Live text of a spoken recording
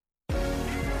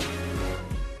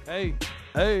Hey,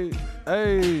 hey,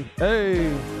 hey,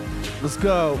 hey. Let's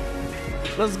go.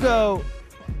 Let's go.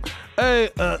 Hey,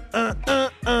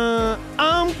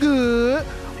 I'm good.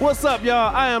 What's up,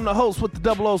 y'all? I am the host with the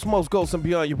Double O Smokes Ghosts and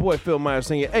Beyond, your boy Phil Myers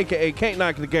Sr., a.k.a. Can't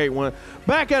Knock the Gate One.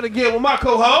 Back at it again with my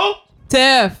co-host,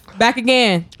 Tiff, back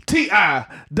again.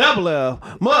 T-I-double-L,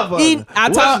 motherfucker.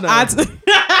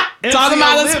 Talking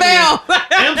about the spell.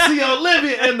 MC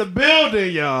Olivia in the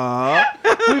building, y'all.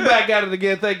 We back at it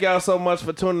again. Thank y'all so much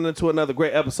for tuning into another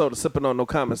great episode of Sipping on No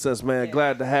Common Sense, man.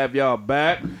 Glad to have y'all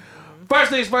back.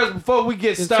 First things first, before we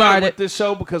get started with this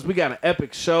show, because we got an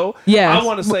epic show, I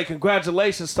want to say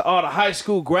congratulations to all the high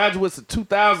school graduates of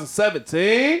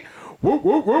 2017. Woo,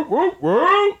 woo, woo, woo,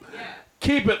 woo. Yeah.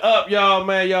 Keep it up, y'all,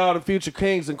 man. Y'all the future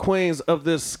kings and queens of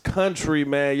this country,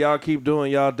 man. Y'all keep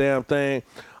doing y'all damn thing.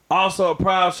 Also, a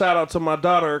proud shout out to my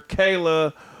daughter,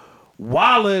 Kayla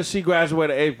Wallace. She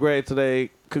graduated 8th grade today.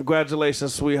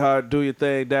 Congratulations, sweetheart. Do your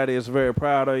thing. Daddy is very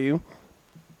proud of you.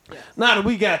 Yes. Now that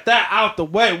we got that out the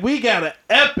way, we got an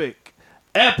epic,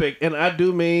 and I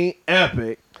do mean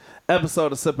epic,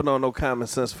 episode of Sipping on No Common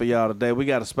Sense for y'all today. We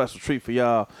got a special treat for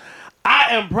y'all.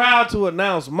 I am proud to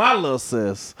announce my little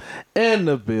sis in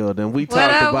the building. We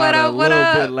talked about it a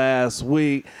little bit last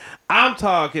week. I'm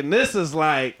talking, this is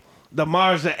like the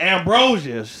Marsha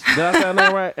Ambrosius. Did I say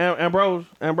that right? Ambrosia?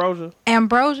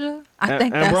 I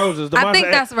think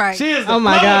that's right. She is the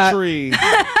poetry.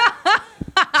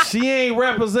 She ain't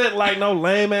represent like no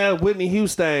lame ass Whitney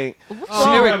Houston.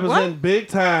 She represent big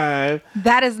time.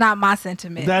 That is not my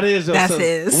sentiment. That is your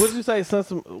sentiment. What did you say?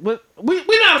 We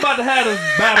not about to have this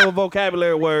battle of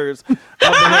vocabulary words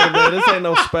up in here, this ain't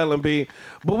no spelling bee.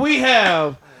 But we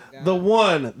have the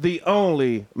one, the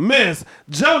only Miss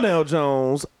Jonelle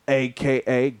Jones,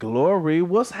 a.k.a. Glory.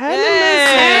 What's happening?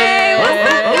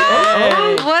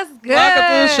 Hey, what's good? Welcome to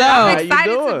the show. I'm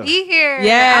excited to be here.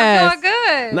 Yes. I'm doing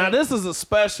good. Now, this is a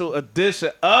special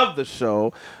edition of the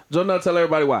show. Jonelle, tell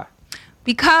everybody why.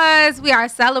 Because we are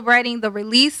celebrating the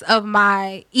release of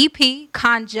my EP,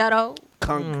 Congetto.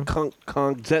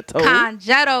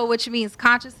 Congetto, which means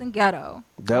conscious and ghetto.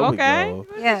 There we go.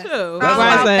 Yes.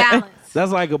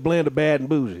 That's like a blend of bad and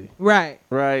bougie. Right.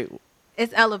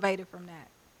 It's elevated from that.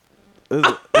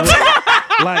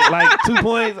 like 2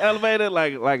 points elevated,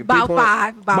 like about 3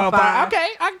 points. About five. Okay,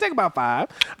 I can take about 5.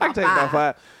 About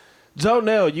 5.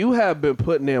 Jonelle, you have been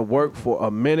putting in work for a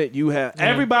minute. You have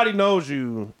everybody knows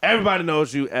you. Everybody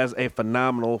knows you as a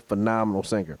phenomenal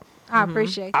singer. I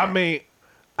appreciate that. I mean,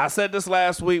 I said this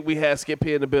last week. We had Skip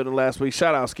P in the building last week.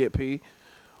 Shout out Skip P.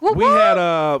 We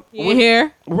had he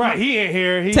here? Right, he in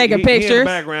here. Taking pictures. He in the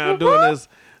background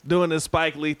doing this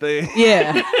Spike Lee thing.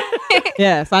 Yeah.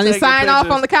 Yes, I just signed off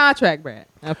on the contract, Brad.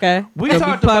 Okay. We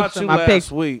talked about you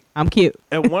last week. I'm cute.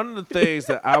 And one of the things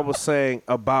that I was saying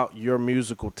about your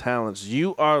musical talents,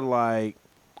 you are like,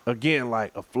 again,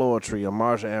 like a Floetry, a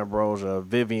Marsha Ambrosia, a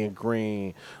Vivian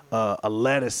Green, a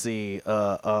Lettucey,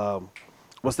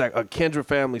 what's that? A Kendra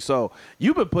Family. So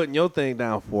you've been putting your thing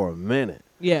down for a minute.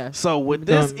 Yeah. So with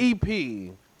this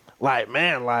EP,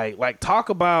 like talk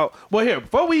about. Well, here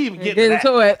before we even get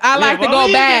into it, I like to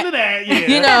go back.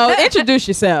 You know, introduce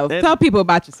yourself. Tell people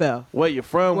about yourself. Where you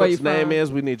from? What your name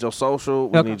is? We need your social.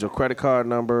 We need your credit card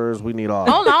numbers. We need all.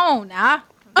 Hold on, now.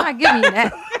 I'm not giving you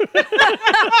that.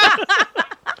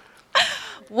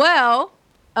 Well,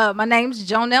 my name's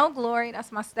Jonelle Glory.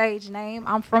 That's my stage name.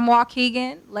 I'm from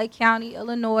Waukegan, Lake County,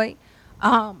 Illinois.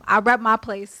 I rep my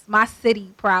place, my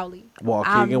city proudly.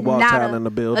 Waukegan, Waltown in the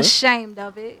building. Ashamed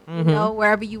of it. Mm-hmm. You know,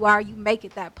 wherever you are, you make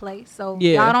it that place. So if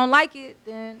y'all don't like it,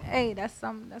 then hey, that's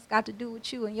something that's got to do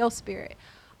with you and your spirit.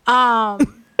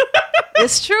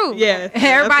 It's true. Yeah.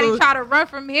 Everybody try to run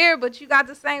from here, but you got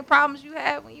the same problems you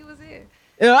had when you was here.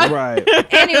 Right.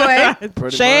 Anyway.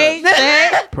 Shade.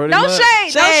 No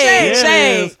shade.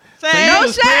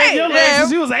 No shade. Your legs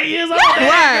since you was 8 years old.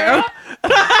 Right.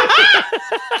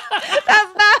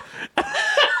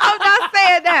 I'm not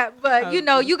saying that, but you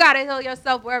know, you got to heal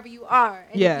yourself wherever you are.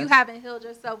 And if you haven't healed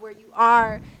yourself where you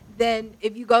are, then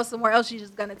if you go somewhere else, you're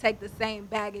just going to take the same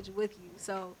baggage with you.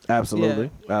 So absolutely.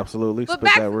 But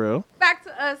spit that real. Back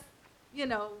to us, you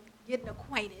know, getting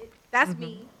acquainted. That's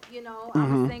me. You know,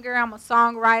 I'm a singer. I'm a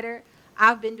songwriter.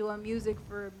 I've been doing music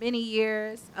for many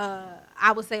years.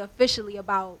 I would say officially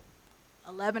about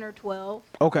 11 or 12.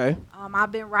 Okay.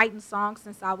 I've been writing songs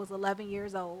since I was 11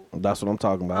 years old. That's what I'm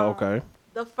talking about. Okay.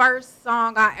 The first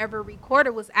song I ever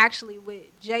recorded was actually with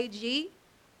JG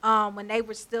when they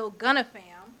were still Gunna Fam.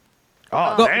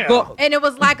 Oh, damn. And it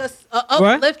was like a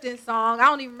uplifting song. I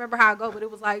don't even remember how it goes, but it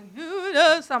was like,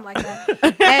 something like that.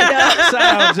 And, shout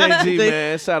out JG,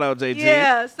 man. Shout out JG.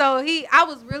 Yeah, so I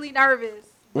was really nervous.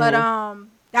 But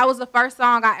that was the first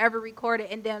song I ever recorded.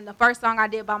 And then the first song I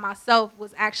did by myself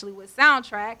was actually with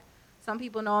Soundtrack. Some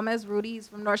people know him as Rudy. He's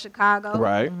from North Chicago.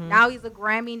 Right. Now he's a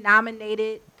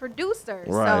Grammy-nominated producer.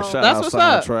 Right. So Shout That's out what's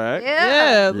up. Soundtrack.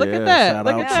 yeah. Look at that. Shout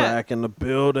Look out at that. Track in the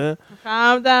building.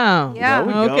 Calm down. Yeah. There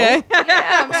we go. Okay.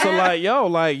 Yeah, man. So like, yo,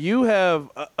 like you have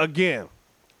again,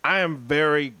 I am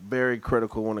very, very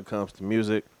critical when it comes to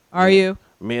music. Are you?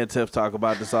 Me and Tiff talk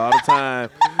about this all the time.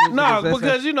 No,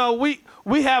 because you know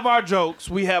we have our jokes.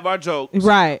 We have our jokes.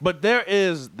 Right. But there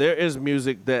is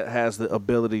music that has the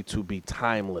ability to be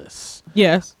timeless.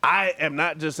 Yes. I am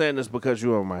not just saying this because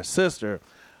you are my sister.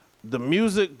 The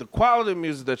music, the quality of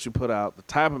music that you put out, the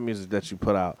type of music that you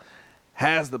put out,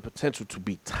 has the potential to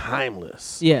be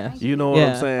timeless. Yes. You know what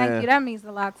Yeah. I'm saying? Thank you. That means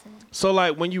a lot to me. So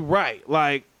like when you write,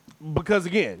 like because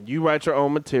again, you write your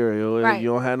own material. And Right. you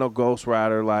don't have no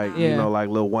ghostwriter like Yeah. you know, like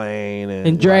Lil Wayne and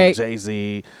And Drake. like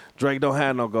Jay-Z. Drake don't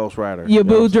have no ghostwriter. Your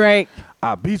boo Drake.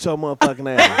 I beat your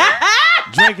motherfucking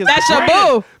ass. Drake is That's the your greatest.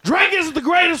 boo. Drake is the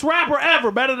greatest rapper ever,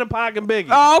 better than Pac and Biggie.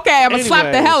 Oh, okay. I'm going to slap the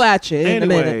Anyways. hell out you in a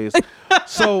minute. Anyways,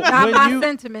 so Not when my you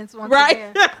sentiments once Right.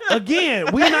 again. again,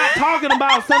 we're not talking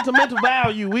about sentimental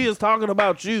value. We is talking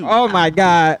about you. Oh, my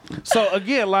God. So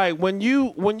again, like when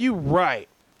you write,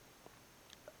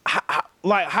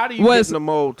 how do you What's- get in the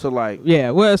mode to like?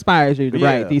 Yeah. What inspires you to Yeah.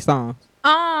 write these songs?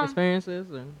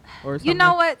 Experiences or something? You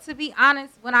know what? To be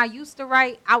honest, when I used to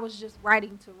write, I was just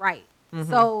writing to write. Mm-hmm.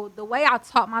 So the way I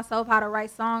taught myself how to write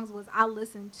songs was I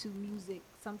listened to music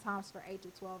sometimes for 8 to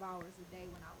 12 hours a day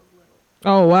when I was little.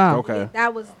 Oh, wow. Okay.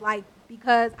 That was like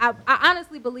because I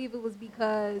honestly believe it was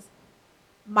because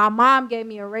my mom gave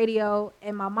me a radio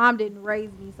and my mom didn't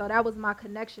raise me. So that was my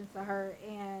connection to her.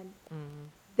 And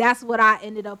that's what I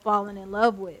ended up falling in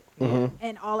love with. Mhm.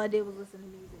 And all I did was listen to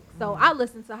music. So I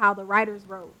listened to how the writers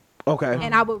wrote Okay.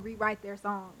 and I would rewrite their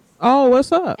songs. Oh,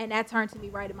 what's up? And that turned to me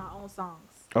writing my own songs.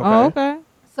 Okay. Oh, okay.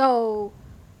 So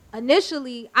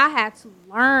initially, I had to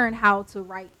learn how to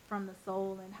write from the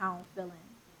soul and how I'm feeling.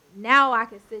 Now I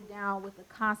can sit down with a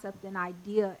concept and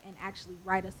idea and actually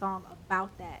write a song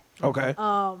about that. Okay.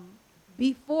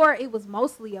 Before, it was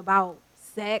mostly about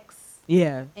sex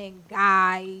Yeah. and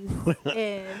guys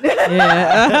and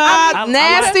Yeah.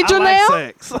 Nasty I Janelle?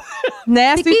 like sex.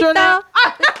 Nasty Janelle?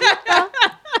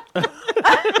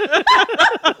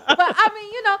 But I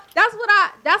mean, you know,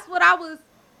 that's what I was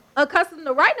accustomed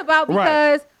to writing about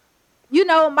because you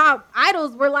know, my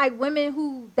idols were like women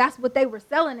who that's what they were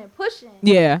selling and pushing.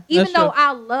 Yeah. Even that's though true.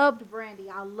 I loved Brandy,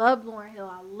 I loved Lauryn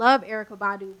Hill, I loved Erykah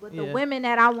Badu, but the Yeah. women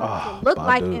that I wanted to look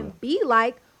like Badu. and be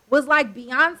like was like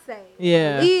Beyonce,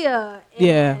 Yeah. Leah, and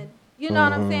Yeah. you know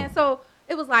what I'm saying? So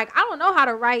it was like I don't know how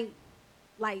to write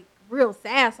like real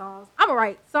sad songs. I'm gonna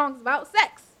write songs about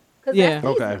sex because Yeah. that's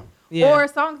easy. Okay. Yeah. Or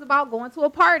songs about going to a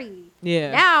party.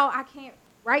 Yeah. Now I can't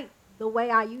write the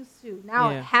way I used to. Now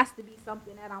Yeah. it has to be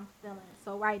something that I'm feeling.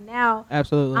 So right now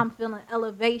Absolutely. I'm feeling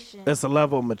elevation. It's a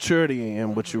level of maturity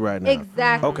in what you right now.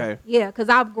 Exactly. Okay. Yeah, because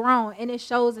I've grown and it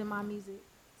shows in my music.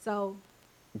 So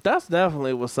That's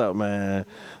definitely what's up, man.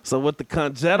 So with the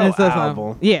Congetto That's awesome.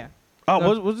 album. Yeah. Oh,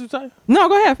 So- what did you say? No,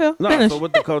 go ahead, Phil. No, Finish. so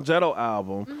with the Congetto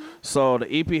album, so the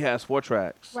EP has 4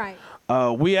 tracks. right.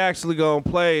 We actually gonna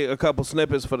play a couple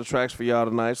snippets for the tracks for y'all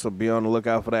tonight, so be on the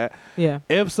lookout for that. Yeah.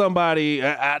 If somebody,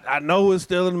 I know it's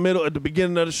still in the middle at the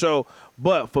beginning of the show,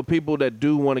 but for people that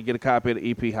do want to get a copy of the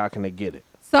EP, how can they get it?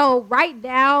 So right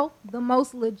now, the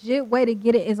most legit way to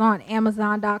get it is on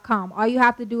Amazon.com. All you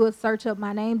have to do is search up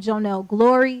my name, Jonelle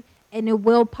Glory, and it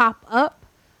will pop up.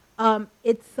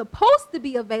 It's supposed to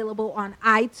be available on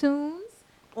iTunes,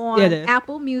 on Yeah, it is.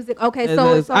 Apple Music. Okay, It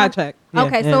so is. it's on, I checked. Yeah,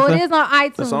 okay, yeah, so so- it is on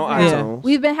iTunes. It's on now. iTunes.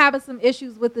 We've been having some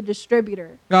issues with the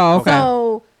distributor. Oh, okay.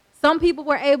 So some people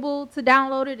were able to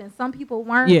download it and some people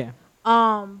weren't. Yeah.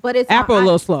 But it's Apple a on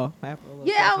little slow. Apple a little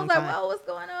Yeah, I slow was like, sometimes. well, what's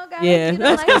going on, guys? Yeah. You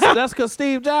know, like, That's because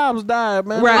Steve Jobs died,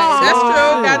 man. Right. Oh, That's true.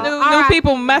 oh, Got oh. new R.I.P.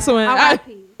 people messing with it.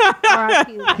 R.I.P.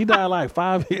 R.I.P. He died like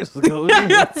 5 years ago.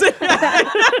 I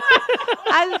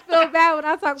just feel bad when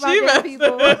I talk about She dead messed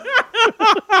people.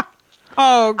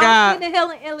 Oh, I'm God. sending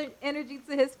healing energy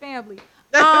to his family.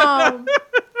 I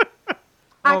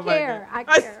Oh, my care. God.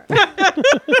 I care.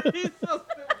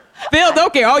 Phil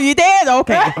don't care. Oh, you dead?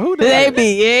 Okay. Who It did? ain't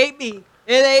me. It ain't me.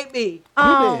 It ain't me.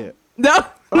 Who did? No.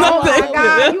 Oh my nothing.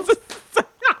 God, you,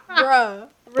 bruh.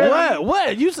 Really?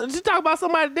 What? You talk about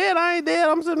somebody dead? I ain't dead.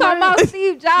 I'm sitting Talking right about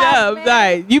Steve Jobs, Yeah, man.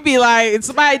 right. You be like,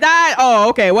 somebody died? Oh,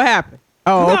 okay. What happened?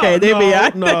 Oh, okay. They be no,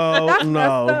 like, no, That's no, messed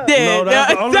up. no.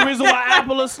 That's the Yeah. only reason why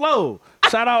Apple is slow.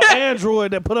 Shout out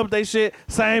Android that put up their shit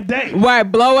same day. right,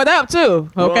 blow it up too.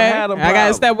 Won't Okay. have them I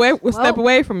gotta problems. step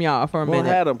away from y'all for a Won't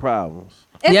minute. have them problems.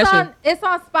 It's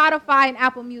on Spotify and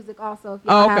Apple Music also. If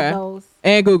y'all have those.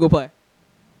 And Google Play.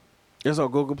 It's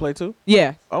on Google Play too?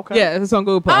 Yeah. Okay. Yeah, it's on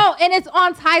Google Play. Oh, and it's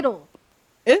on Tidal.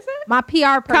 Is it? My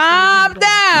PR person. Calm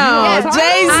down. Yes,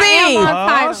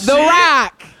 Jay-Z. The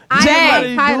Rock.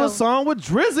 Jay. Do a song with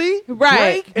Drizzy.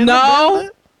 Right. Drake, no.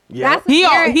 Yeah. That's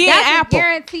a Apple.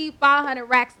 guaranteed 500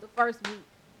 racks the first week.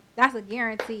 That's a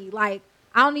guarantee. Like,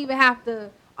 I don't even have to,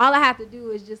 all I have to do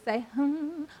is just say,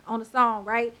 on the song,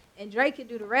 right? And Drake can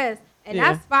do the rest. And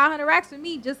that's 500 racks for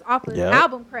me just off of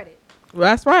album credit.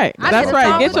 That's right. That's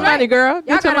right. Get your money, girl.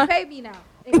 Y'all gotta pay me now.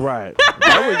 Right.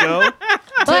 There we go.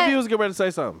 Tip, you was getting ready to say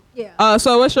something. Yeah.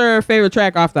 So what's your favorite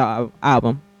track off the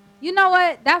album? You know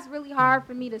what? That's really hard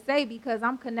for me to say because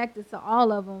I'm connected to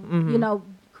all of them, Mm-hmm. you know,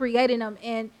 creating them.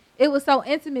 And it was so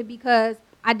intimate because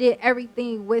I did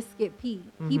everything with Skip P.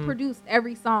 Mm-hmm. He produced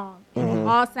every song. And they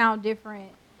all sound different.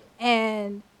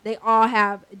 And they all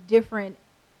have different,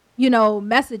 you know,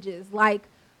 messages. Like,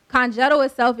 Congetto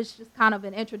itself is just kind of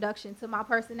an introduction to my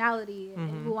personality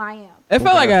and who I am. It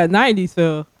felt like a 90s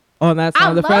feel on that song.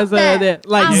 I love that.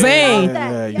 Like I Zayn. love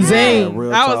that.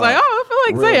 Zayn. I was like, oh, I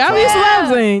feel like Zayn. I used to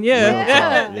love Zayn.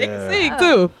 Yeah. They can sing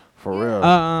too. For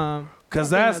real.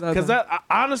 Cause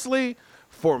honestly,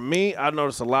 for me, I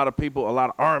noticed a lot of people, a lot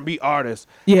of R&B artists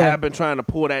have been trying to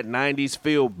pull that 90s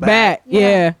feel back.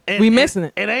 Yeah. We missing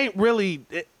it. It ain't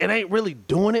really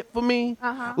doing it for me.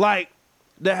 Like,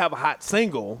 they have a hot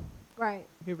single. Right.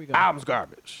 Here we go. Album's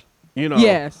garbage. You know.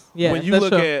 Yes. When you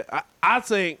look at, I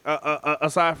think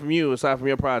aside from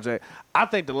your project, I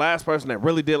think the last person that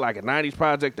really did like a 90s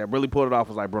project that really pulled it off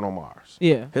was like Bruno Mars.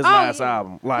 Yeah. His last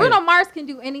album. Like, Bruno Mars can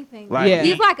do anything. Like,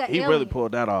 he's like an He alien. really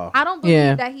pulled that off. I don't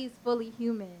believe that he's fully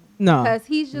human. No. Because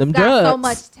he's just Them got so drugs.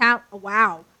 much talent.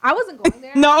 Wow. I wasn't going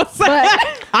there. No, but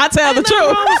I tell the Ain't nothing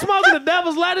truth. wrong with smoking the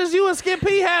devil's lettuce. You and Skip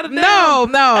P had it. No.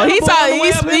 He's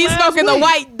He's smoking the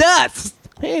white dust.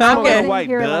 He ain't smoking Okay. the white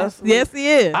dust. Yes, he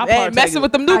is. I Hey, partake messing in-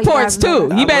 with them Oh, you guys Newports know too.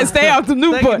 that. He better stay off the Thank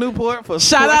you, Newport. Newport, for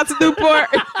Shout out to Newport.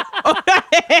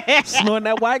 snorting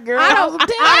that white girl.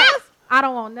 I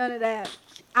don't want none of that.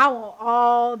 I want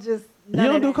all just none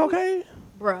You don't of do that. cocaine?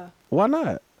 Bruh. Why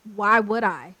not? Why would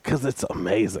I? Because it's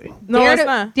amazing. No, it's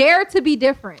not. Dare to be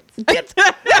different. Get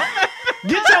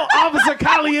your Officer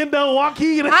Caliendo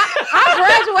Joaquin.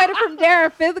 I graduated from Dare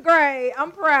in 5th grade.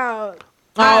 I'm proud.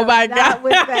 Oh my Not God.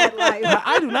 with that life.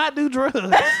 I do not do drugs.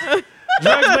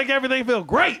 Drugs make everything feel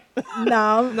great.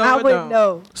 No, No, I it wouldn't don't.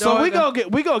 know. So No, we it don't.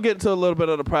 gonna get into a little bit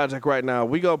of the project right now.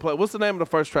 We gonna play. What's the name of the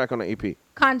first track on the EP?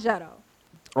 Congetto.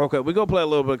 Okay, we gonna play a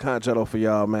little bit of Congetto for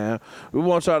y'all, man. We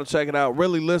want y'all to check it out.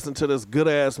 Really listen to this good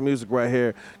ass music right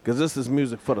here, cause this is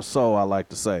music for the soul. I like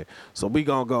to say. So we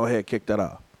gonna go ahead and kick that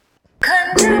off.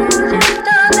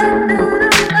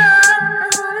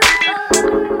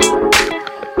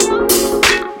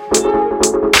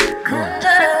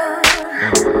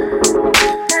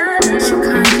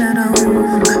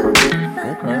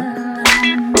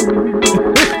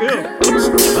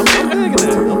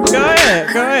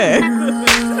 Go ahead.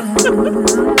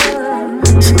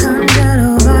 She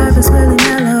Congetto vibe is really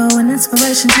mellow, an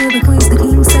inspiration to the queens, the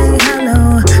kings say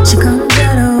hello. She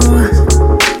Congetto,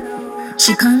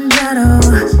 she Congetto,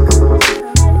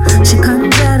 she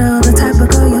Congetto, the type of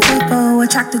girl you fall for,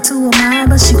 attracted to a mind,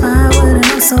 but she fine with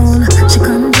an old soul. She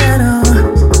Congetto,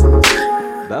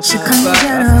 she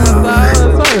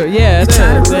Congetto. Yeah, it is.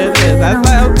 Try to It put is. it on,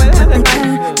 but they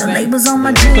can't. The labels on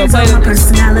my jeans, on my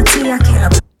personality, I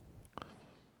can't.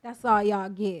 That's all y'all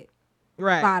get. By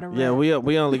Right. the Yeah, rap.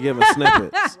 we only giving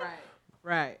snippets.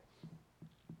 Right.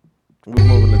 We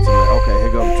moving into that. Okay,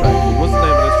 here go the track. What's the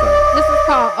name of this track? This is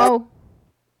called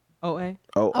OA.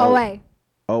 OA.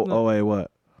 OA what?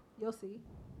 You'll see.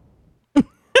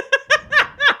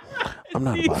 I'm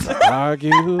not about to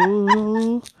argue.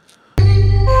 Oh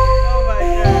my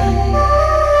God.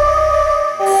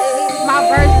 My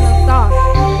version of sauce.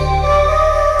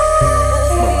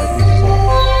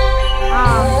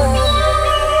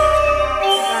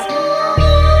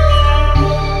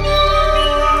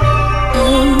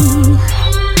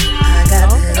 I got that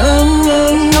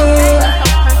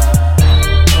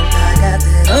I got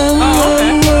that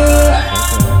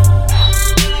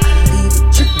I leave it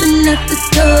dripping at the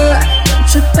door. Don't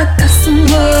trip, I got some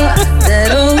more. That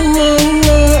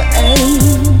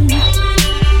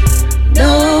no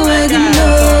oregano.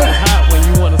 Hot when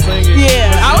you want to sing it.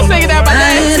 Yeah, I was thinking that about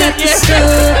Lying that at the shit. store.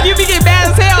 Yeah. You be getting mad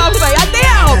as hell. I was like,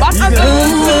 damn. I thought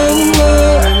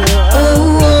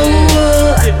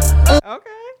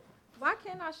Okay. Why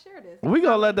can't I share this? We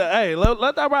gonna let that. Hey,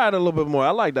 let that ride a little bit more.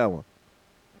 I like that one.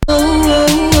 I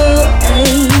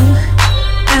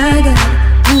got it,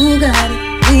 you got it,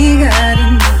 we got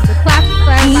it. The classic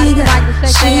for everybody who like the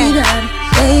shake She their ass. got it,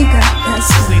 they got that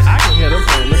stuff. See, I can hear them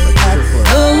playing this at the strip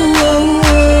club.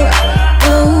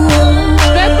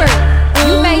 Stripper,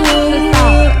 you made this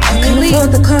song. Can't afford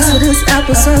the cost of this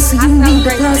applesauce, so you need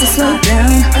the pause to slow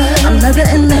down. I'm leather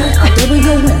and lead, I'll double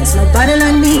your wins. Nobody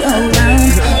like me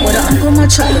around. With an uncle on my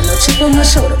shoulder, no chip on my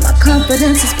shoulder. My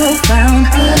confidence is profound.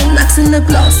 Locks in the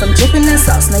gloss, I'm dripping that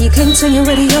sauce. Now you can't turn your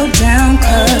radio down,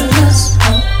 cause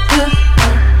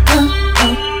I'm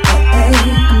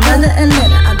leather and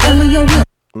lead, I'll double your wins.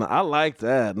 No, I like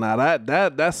that. Now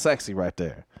that's sexy right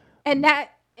there. And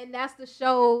that's to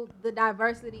show the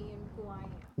diversity in who I am.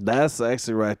 That's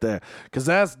sexy right there. Cause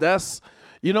that's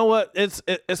you know what? It's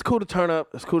cool to turn up.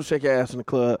 It's cool to shake your ass in the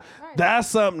club. Right. That's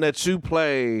something that you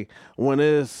play when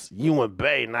it's you and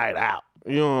Bay night out.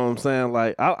 You know what I'm saying?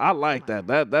 Like I like that.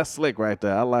 That's slick right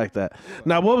there. I like that.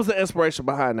 Now, what was the inspiration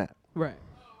behind that? Right.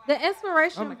 The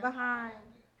inspiration behind.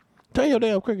 Turn your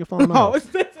damn cricket phone off.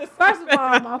 First of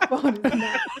all, my phone is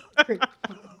not.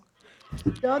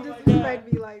 Don't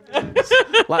disrespect me like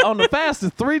that. Like on the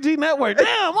fastest 3G network.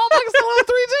 Damn, motherfuckers still on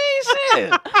 3G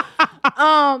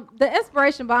shit. The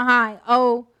inspiration behind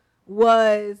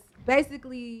was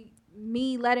basically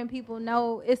me letting people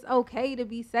know it's okay to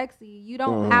be sexy. You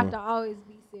don't have to always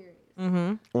be serious.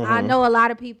 I know a lot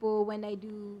of people, when they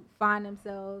do find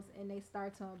themselves and they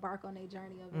start to embark on their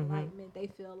journey of enlightenment, they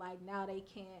feel like now they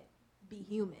can't be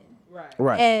human.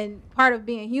 Right. And part of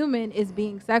being human is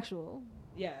being sexual.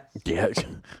 Yes. Yeah.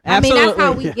 I mean, that's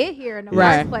how we Yeah. get here in the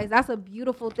Right. first place. That's a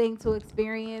beautiful thing to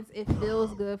experience. It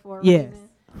feels good for a Yes. reason.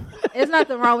 There's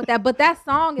nothing wrong with that. But that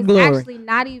song is Glory. actually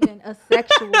not even a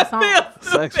sexual song.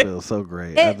 Sex feels so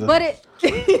great.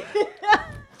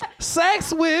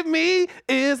 Sex with me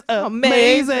is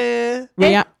amazing.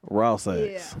 Yeah. Raw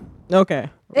sex. Okay.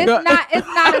 It's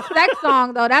not a sex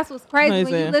song though. That's what's crazy. When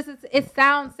you Amazing. listen to it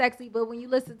sounds sexy, but when you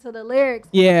listen to the lyrics,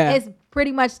 Yeah. it's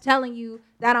pretty much telling you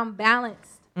that I'm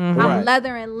balanced. I'm Right.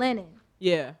 leather and linen.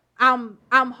 Yeah. I'm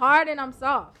hard and I'm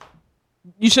soft.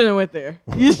 You shouldn't have went there.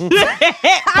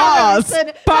 Pause.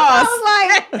 Pause.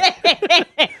 I was like,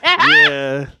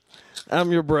 Yeah. I'm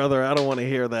your brother. I don't want to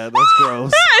hear that. That's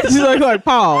gross. She's like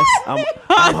pause. I'm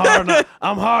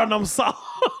hard and I'm soft.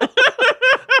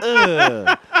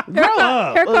 Ugh. Grow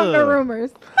up. here come the Ugh.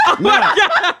 rumors.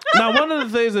 Now, one of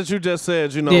the things that you just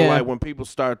said, you know, Yeah. like when people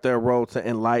start their road to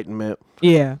enlightenment,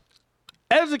 Yeah.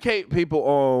 educate people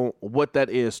on what that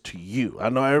is to you. I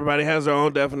know everybody has their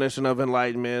own definition of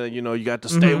enlightenment. You know, you got the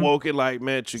stay woke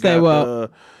enlightenment. You Stay got woke.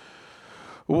 the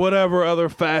whatever other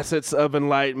facets of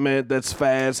enlightenment that's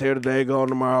fads here today, gone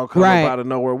tomorrow, come Right. up out of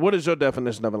nowhere. What is your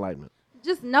definition of enlightenment?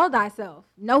 Just know thyself.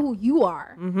 Know who you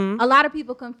are. A lot of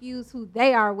people confuse who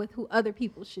they are with who other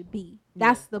people should be.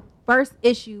 That's the first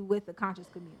issue with the conscious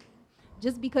community.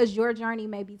 Just because your journey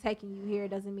may be taking you here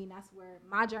doesn't mean that's where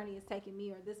my journey is taking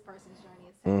me or this person's journey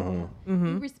is taking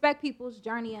them. You respect people's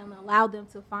journey and allow them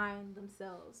to find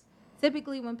themselves.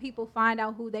 Typically, when people find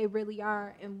out who they really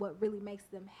are and what really makes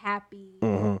them happy,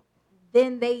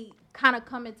 then they kind of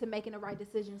come into making the right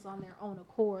decisions on their own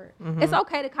accord. It's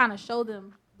okay to kind of show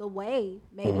them the way,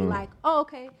 maybe like, oh,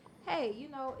 okay, hey, you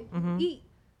know, if you eat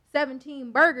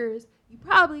 17 burgers, you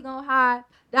probably gonna have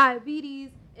diabetes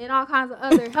and all kinds of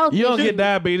other health You don't issues. get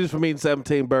diabetes from eating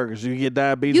 17 burgers. You get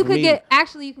diabetes You from could eating...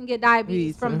 you can get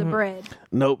diabetes from the bread.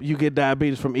 Nope, you get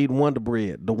diabetes from eating Wonder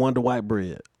Bread, the Wonder White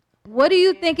bread. What do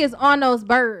you think is on those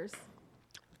burgers?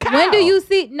 When do you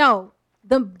see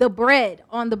the bread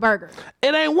on the burger?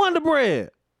 It ain't Wonder Bread.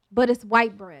 But it's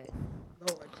white bread.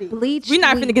 Bleach. We're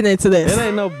not wheat. finna get into this. It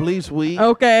ain't no bleach wheat.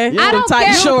 Okay. I don't tight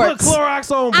care. You shorts. put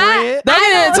Clorox on bread. They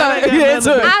didn't tell That you. got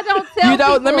Into it. I don't tell You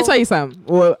don't. Let me people. tell you something.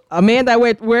 Well, a man that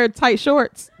wear tight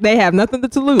shorts, they have nothing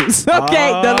to lose.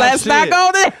 Okay, Oh, then let's not shit.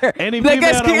 go there. Any They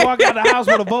female get that walk scared. out the house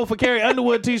with a Vote for Carrie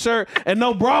Underwood t-shirt and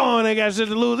no bra on ain't got shit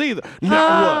to lose either.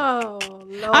 Oh,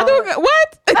 Lord. I do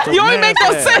what? You only make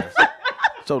no nasty sense.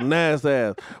 So nasty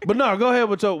ass. But no, go ahead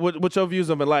with your views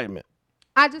of enlightenment.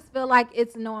 I just feel like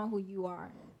it's knowing who you are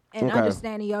and Okay.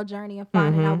 understanding your journey and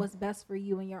finding out what's best for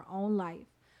you in your own life.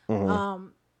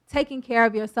 Taking care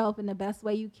of yourself in the best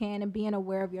way you can and being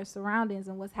aware of your surroundings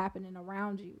and what's happening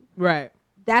around you. Right.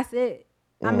 That's it.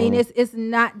 I mean, it's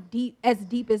not as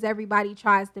deep as everybody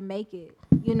tries to make it.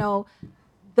 You know,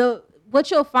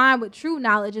 what you'll find with true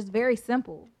knowledge is very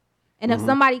simple. And if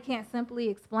somebody can't simply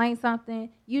explain something,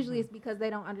 usually it's because they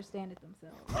don't understand it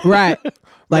themselves. Right.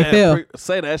 Like Man, Phil.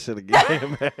 say that shit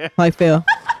again, man. Like Phil.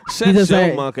 Shut just your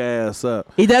said- monk ass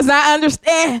up. He does not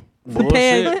understand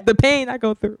Bullshit. the pain I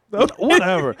go through.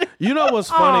 Whatever. You know what's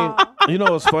funny? Aw. You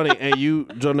know what's funny? And you,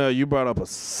 Jonelle, you brought up a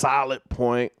solid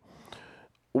point.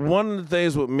 One of the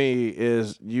things with me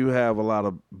is you have a lot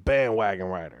of bandwagon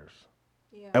riders.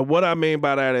 And what I mean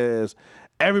by that is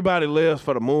everybody lives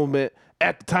for the movement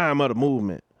at the time of the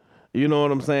movement. You know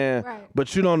what I'm saying? Right.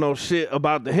 But you don't know shit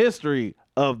about the history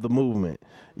of the movement.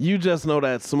 You just know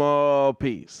that small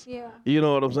piece. Yeah. You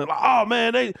know what I'm saying? Like, oh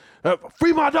man, they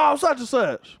free my dog such and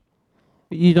such.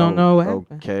 You don't know what happened.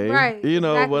 Okay. Right, You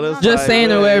know, exactly. but it's Just like, saying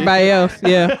to man, everybody else.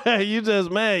 Yeah. you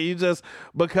just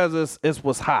because it's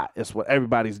what's hot. It's what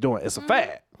everybody's doing. It's a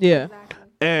fad. Yeah. Exactly.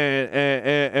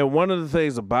 And one of the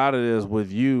things about it is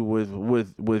with you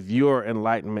with your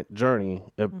enlightenment journey,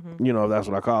 if, you know, if that's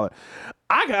what I call it.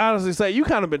 I can honestly say you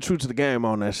kind of been true to the game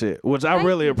on that shit, which I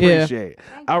really appreciate.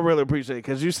 I really appreciate it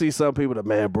because you see some people that,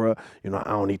 man, bro, you know,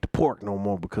 I don't eat the pork no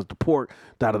more because the pork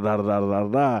da da da da da da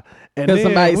da. And then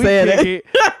somebody we said kick it.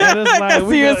 and it's like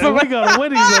we somebody- go to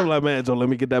Wendy's. I'm like, man, Joe, let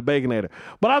me get that Baconator.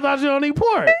 But I thought you don't eat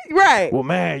pork. Right. Well,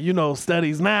 man, you know,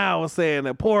 studies now are saying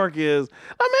that pork is.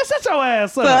 I mean, shut your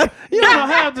ass up. You don't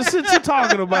have the shit you're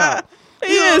talking about.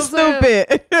 He You know is what I'm saying?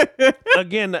 stupid.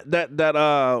 Again,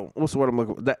 that what's the word I'm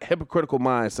looking for? That hypocritical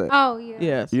mindset. Oh yeah.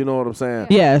 Yes. You know what I'm saying?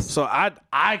 Yes. So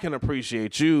I can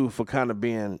appreciate you for kind of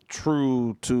being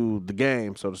true to the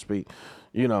game, so to speak.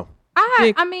 You know.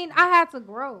 I had to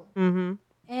grow. Mm-hmm.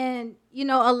 And, you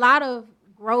know, a lot of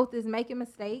growth is making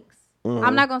mistakes.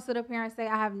 I'm not going to sit up here and say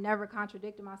I have never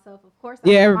contradicted myself. Of course.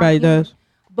 Yeah, everybody does.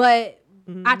 But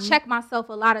I check myself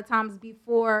a lot of times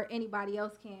before anybody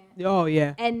else can. Oh,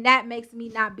 yeah. And that makes me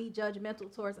not be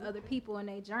judgmental towards other people in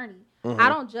their journey. I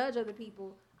don't judge other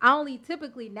people. I only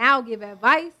typically now give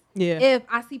advice if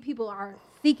I see people are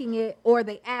seeking it or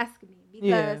they ask me.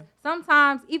 Because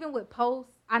sometimes, even with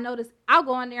posts, I notice I'll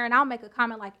go on there and I'll make a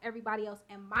comment like everybody else,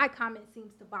 and my comment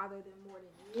seems to bother them more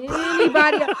than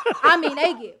anybody else. I mean,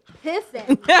 they get pissed at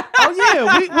me. Oh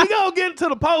yeah, we gonna get into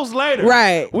the post later.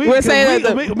 Right. We're saying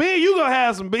that me and you gonna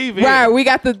have some beef here. right. We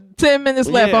got the 10 minutes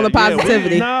left on the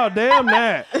positivity. No, damn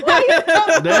that.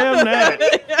 Damn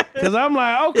that. Because I'm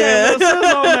like, okay, let's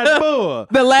sit on that bull.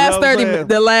 The last You know what I'm 30 saying? minutes,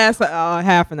 the last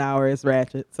half an hour is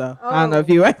ratchet. So I don't know if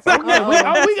you.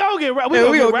 Yeah, we gonna get right. We Yeah,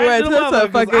 gonna we get gonna right go to the into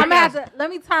motherfuckers. fucking- I'm gonna have to let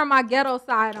me turn my ghetto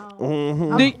side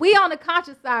on. We on the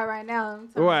conscious side right now. Let me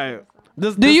turn my Right.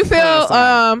 ghetto side. Do you feel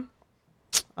fast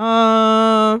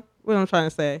what I'm trying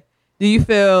to say? Do you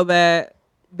feel that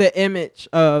the image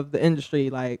of the industry,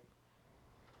 like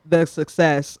the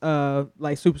success of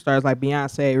like superstars like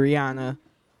Beyonce, Rihanna,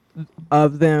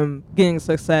 of them getting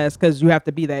success, because you have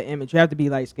to be that image. You have to be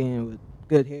light skinned with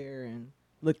good hair and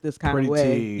look this kind Pretty of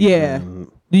way. teeth Yeah.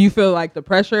 and- Do you feel like the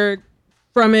pressure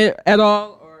from it at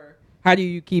all, or how do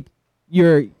you keep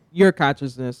your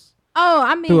consciousness Oh,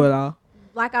 I through it mean, all?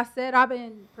 like I said, I've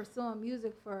been pursuing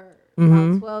music for Mhm.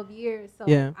 about 12 years. So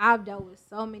Yeah. I've dealt with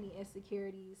so many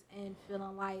insecurities and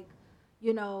feeling like,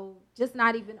 you know, just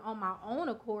not even on my own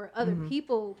accord, other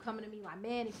people coming to me like,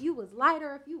 man, if you was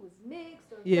lighter, if you was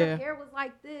mixed, or if your hair was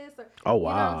like this, or Oh, you know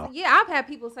what I'm wow. saying? Yeah, I've had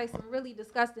people say some really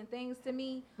disgusting things to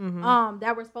me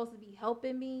that were supposed to be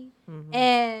helping me.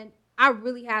 And I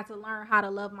really had to learn how to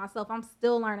love myself. I'm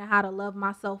still learning how to love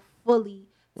myself fully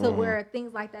to where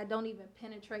things like that don't even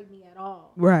penetrate me at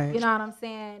all. Right. You know what I'm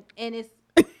saying? And it's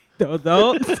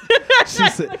Don't.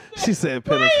 She said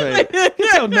penetrate. Get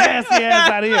your nasty ass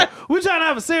out of here. We're trying to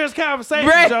have a serious conversation,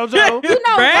 Right. JoJo. you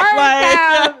know, Brad, words like-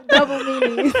 have double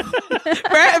meanings.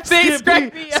 Brad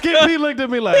Pitt Skip P looked at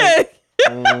me like,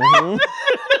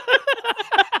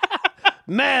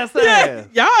 nasty ass.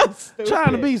 Y'all stupid.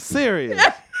 Trying to be serious.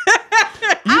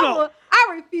 You know,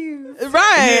 I refuse.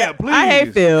 right. yeah, please. I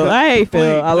hate Phil. I hate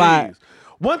Phil a lot. Please.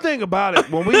 One thing about it,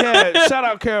 when we had shout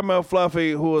out Caramel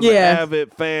Fluffy, who was Yes. an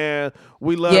avid fan.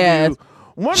 We love Yes. you.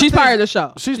 One of She's the part things- of the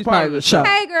show. She's part of the show.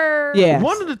 Hey, girl. Yeah.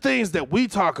 One of the things that we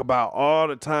talk about all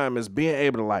the time is being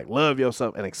able to like love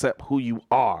yourself and accept who you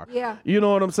are. Yeah. You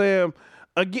know what I'm saying?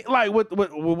 Again, like with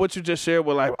what you just shared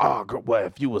with like, oh, girl, what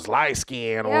if you was light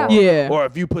skinned or Yeah. or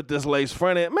if you put this lace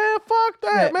front in, man, fuck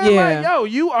that, man. Yeah. Like, yo,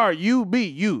 you are you, be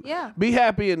you. Yeah. Be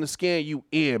happy in the skin you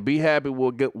in. Be happy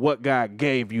with what God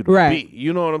gave you to Right. be.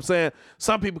 You know what I'm saying?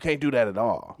 Some people can't do that at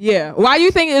all. Yeah. Why do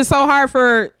you think it's so hard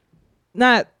for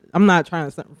I'm not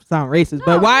trying to sound racist,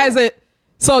 but why is it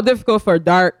so difficult for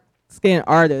dark skinned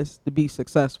artists to be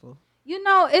successful? You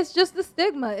know, it's just the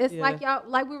stigma. It's Yeah. like y'all,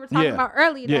 like we were talking Yeah. about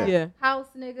earlier. Yeah. That Yeah. house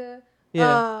nigga,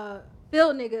 Yeah.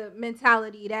 field nigga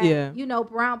mentality. That Yeah. you know,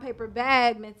 brown paper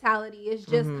bag mentality is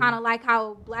just kind of like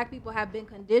how black people have been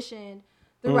conditioned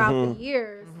throughout the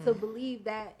years to believe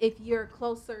that if you're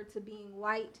closer to being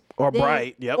white Or then-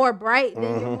 bright, yep. or bright,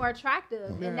 then you're more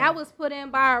attractive, and that was put in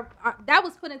by that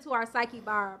was put into our psyche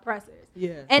by our oppressors.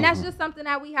 Yeah. And that's just something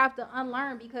that we have to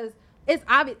unlearn because it's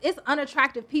obvious. It's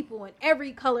unattractive people in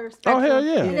every color spectrum. hell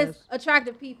yeah. And Yes. it's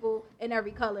attractive people in every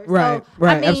color. Right. So,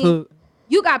 Right. I mean, Absolutely.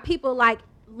 you got people like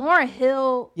Lauryn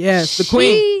Hill. Yes, the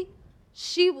queen.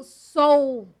 She was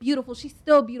so beautiful. She's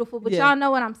still beautiful, but Yeah. y'all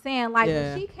know what I'm saying. Like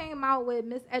Yeah. when she came out with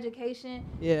Miseducation,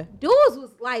 Yeah. dudes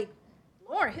was like,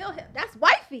 Lauryn Hill, that's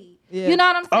wifey. Yeah. You know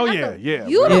what I'm saying? Oh, That's yeah, a yeah.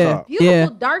 Beautiful, Yeah. beautiful, Yeah.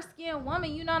 dark-skinned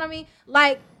woman. You know what I mean?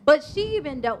 Like, but she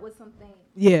even dealt with some things.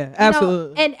 Yeah, you know?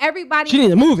 absolutely. And everybody. She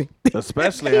need a movie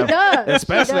Especially She after, does. She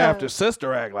especially does. after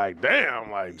Sister Act. Like,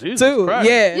 damn, like Jesus too. Christ.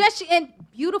 Yeah. Yeah, and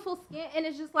beautiful skin, and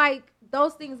it's just like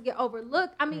those things get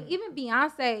overlooked. I mean, even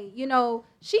Beyonce, you know,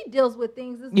 she deals with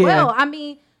things as Yeah. well. I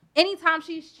mean, anytime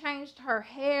she's changed her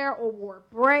hair or wore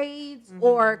braids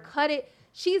or cut it,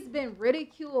 she's been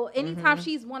ridiculed. Anytime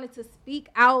she's wanted to speak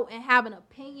out and have an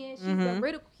opinion, she's been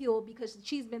ridiculed because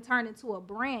she's been turned into a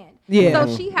brand. Yeah.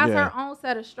 So she has Yeah. her own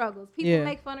set of struggles. People Yeah.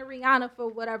 make fun of Rihanna for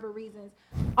whatever reasons.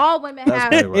 All women That's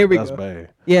have. bad, right? Here we That's go. bad.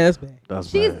 Yeah, that's bad. That's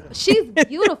She's bad. she's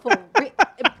beautiful.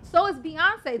 So is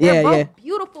Beyonce. They're Yeah, both yeah.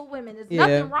 beautiful women. There's Yeah.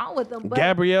 nothing wrong with them. But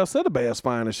Gabrielle Sidibe's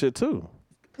fine as shit too.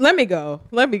 Let me go.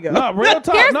 No, real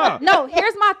talk. here's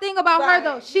my thing about her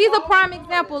though. She's a prime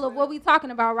example of what we're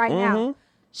talking about right now.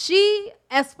 She,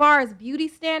 as far as beauty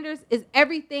standards, is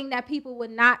everything that people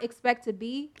would not expect to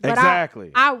be. But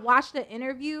Exactly. I watched an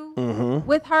interview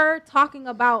with her talking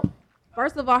about,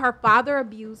 first of all, her father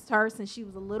abused her since she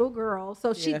was a little girl.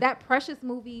 So Yeah. that Precious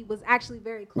movie was actually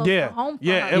very close Yeah, to home for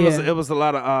yeah. her. It was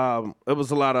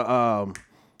a lot of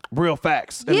real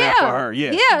facts in that for her.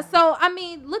 Yeah. Yeah. So I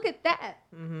mean, look at that.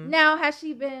 Now has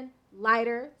she been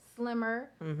lighter, slimmer,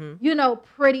 you know,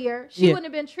 prettier? She Yeah. wouldn't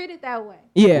have been treated that way.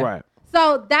 Yeah. Right.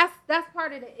 So that's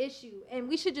part of the issue, and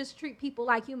we should just treat people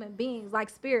like human beings, like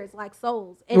spirits, like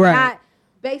souls, and Right. not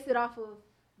base it off of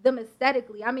them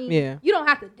aesthetically. I mean, Yeah. you don't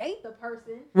have to date the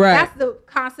person. Right. That's the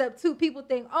concept too. People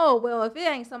think, oh well, if it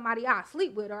ain't somebody I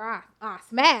sleep with or I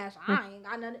smash, I ain't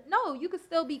got nothing. No, you could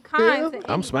still be kind to I'm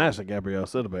anybody. smashing Gabrielle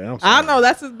Sidibe. I know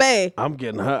that's his bae. I'm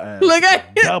getting her ass Look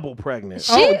at double pregnant.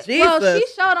 She, Oh, well, she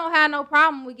Jesus. sure don't have no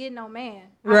problem with getting no man.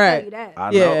 I'll Right. tell you that.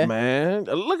 I Yeah. know, man.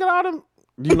 Look at all them.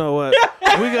 You know what?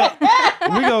 we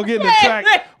gonna get in the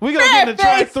track. We gonna get in the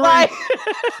track Face 3. like-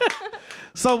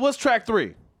 So what's track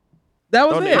 3? That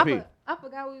was On the it. EP. I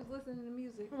forgot we was listening to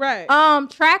music. Right.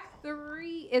 Track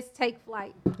 3 is Take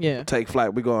Flight. Yeah. Take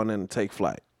Flight. We going in and Take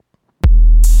Flight.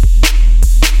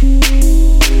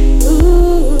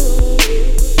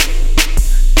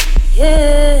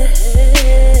 Yeah.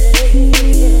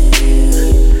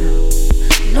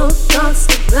 No thoughts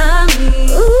about me.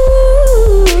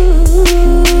 Ooh.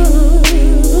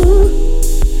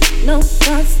 No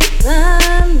thoughts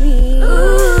about me.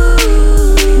 Ooh.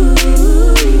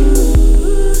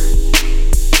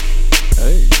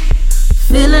 Hey.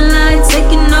 Feeling like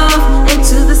taking off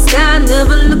into the sky,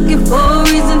 never looking for a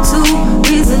reason to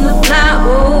fly.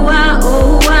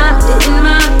 Oh why, in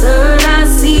my third eye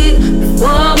see it. Before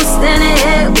I was standing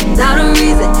here without a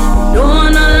reason,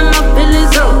 knowing all of my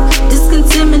feelings,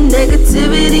 discontentment,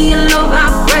 negativity, and low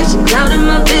vibration, clouding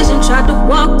my vision. Tried to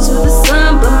walk to the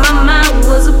sun, but my mind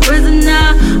was a prison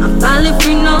now. I'm finally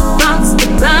free, no thoughts to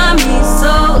bind me,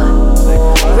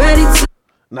 so ready to.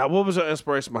 Now, what was your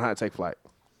inspiration behind Take Flight?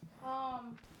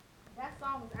 That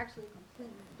song was actually a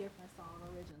completely different song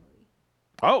originally.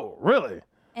 Oh, really?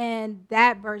 And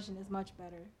that version is much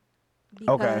better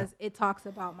because Okay. it talks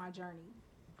about my journey.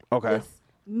 Okay. It's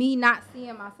me not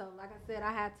seeing myself. Like I said,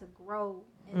 I had to grow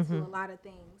into a lot of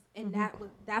things. And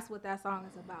that's what that song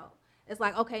is about. It's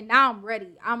like, okay, now I'm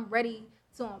ready. I'm ready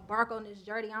to embark on this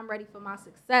journey. I'm ready for my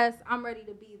success. I'm ready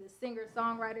to be the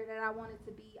singer-songwriter that I wanted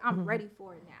to be. I'm ready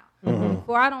for it now.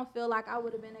 Before, I don't feel like I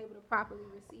would have been able to properly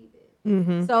receive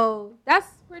it. So that's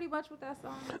pretty much what that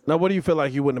song is. Now, what do you feel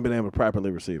like you wouldn't have been able to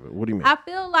properly receive it? What do you mean? I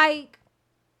feel like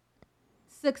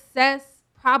success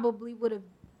probably would have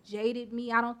jaded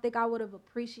me. I don't think I would have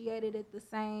appreciated it the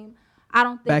same. I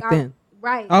don't think Back then?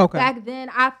 Right. Oh, okay. Back then,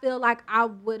 I feel like I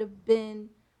would have been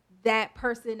that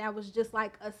person that was just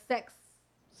like a sex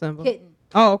Simple. kitten.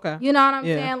 Oh, okay. You know what I'm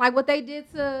Yeah. saying? Like what they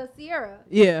did to Sierra.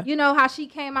 Yeah. You know how she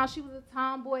came out, she was a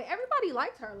tomboy. Everybody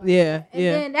liked her. Like Yeah, that. And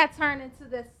yeah. then that turned into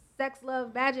this sex,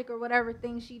 love, magic or whatever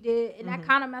thing she did. And that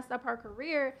kind of messed up her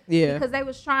career. Yeah. Because they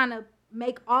was trying to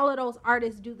make all of those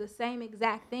artists do the same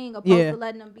exact thing opposed Yeah. to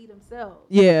letting them be themselves.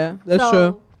 Yeah, that's So-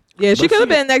 true. Yeah, she But could have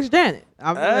she- been next Janet.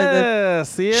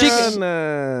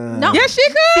 Sierra. No, Yeah, she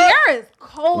could. Sierra is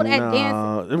cold at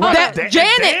dancing. Right. That-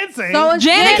 Janet- Dancing. So is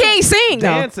Janet Janet. can't sing though.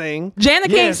 Dancing. Janet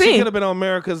Yeah, can't she sing. could have been on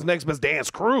America's Next Best Dance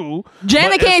Crew.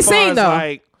 Janet but as can't far sing, as, though.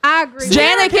 Like, I agree. Janet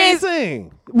Sierra can't-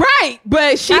 sing. Right,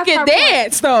 but she That's could her point.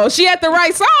 dance though. She had the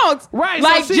right songs. Right.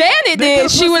 Like so Janet they did.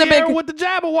 could've She put would have Sierra been. with the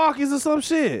Jabberwockies or some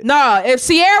shit. No, if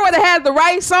Sierra would have had the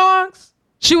right songs,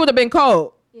 she would have been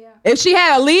cold. Yeah. If she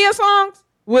had Aaliyah songs,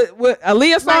 with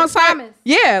Aaliyah songs type, Promise.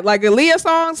 yeah, like Aaliyah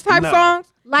songs type No. songs,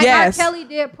 Like yes, R. Kelly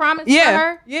did Promise Yeah, for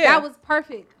her. yeah. That was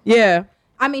perfect. yeah,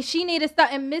 I mean, she needed stuff,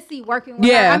 and Missy working with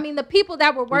Yeah. her. I mean, the people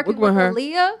that were working With with her.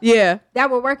 Aaliyah, yeah, that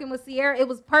were working with Sierra, it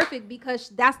was perfect because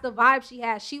that's the vibe she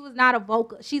has. She was not a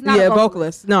vocal. She's not yeah, a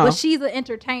vocalist, no, but she's an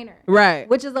entertainer, right,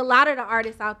 which is a lot of the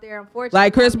artists out there, unfortunately.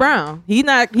 like Chris Brown, he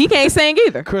can't sing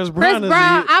either. Chris Brown,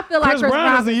 I feel like Chris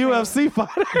Brown is a can UFC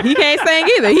fighter. He can't sing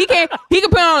either. He can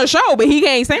put on a show, but he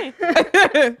can't sing. He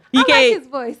I like can't. his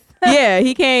voice. Yeah,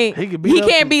 he can't. He can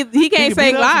He can't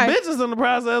sing live. Bitches in the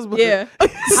process, but Yeah,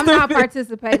 I'm not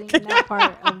participating in that part of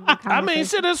the conversation. I mean,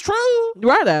 shit is true.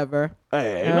 whatever.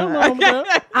 Hey, ain't nothing wrong with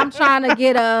that. I'm trying to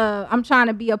get I'm trying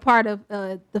to be a part of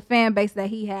the fan base that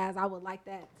he has. I would like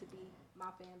that to be my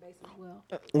fan base as well.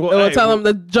 Or hey, tell him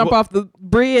to jump off the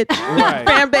bridge. Right.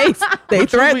 Fan base. They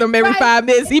threaten him every Right. 5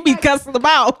 minutes. He be cussing them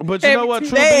out. But you know every what? 2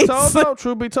 Truth be days. told, though,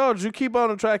 truth be told, you keep on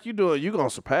the track you doing, you gonna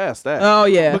surpass that. Oh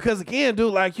yeah. Because again,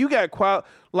 dude, like you got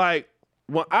like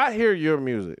when I hear your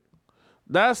music,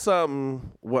 that's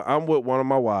something. When I'm with one of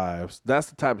my wives, that's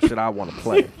the type of shit I want to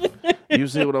play. You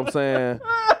see what I'm saying?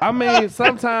 I mean,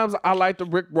 sometimes I like the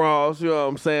Rick Ross. You know what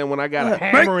I'm saying? When I gotta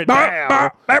hammer it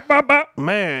down,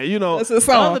 man. You know, That's his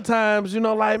song. other times, you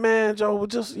know, like man, Joe,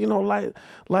 just like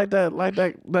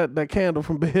that candle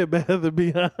from Bed Bath and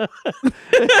Beyond.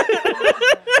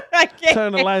 I can't.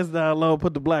 Turn the lights down low,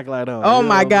 put the black light on. Oh You know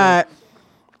my what I'm God.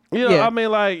 saying? You know, Yeah. I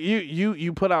mean, like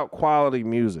you put out quality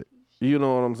music. You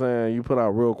know what I'm saying? You put out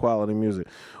real quality music.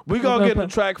 We gonna get in the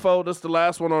track 4. This is the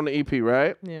last one on the EP,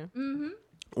 right? Yeah.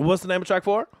 What's the name of track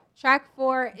 4? Track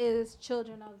 4 is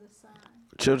Children of the Sun.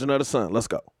 Children of the Sun. Let's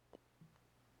go.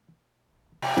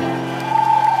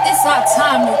 It's our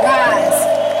time to rise.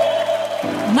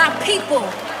 My people,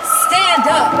 stand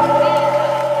up.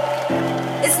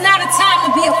 It's not a time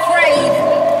to be afraid.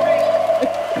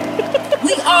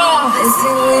 We are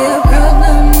a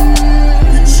problem.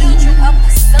 the children of the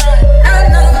sun. I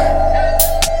know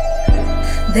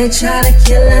they try to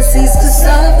kill us, east to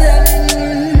solve them.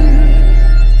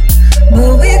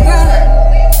 But we grow,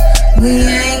 we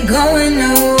ain't going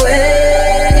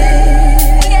nowhere.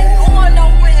 We ain't going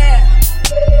nowhere.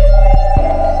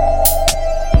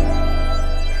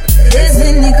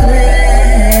 Isn't it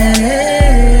clear?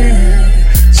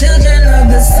 Children of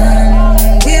the sun,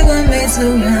 we were made to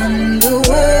run the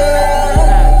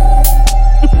world.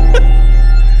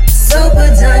 So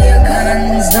put down your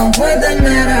guns, don't point them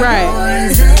at our Right.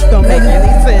 boys and Don't make girls.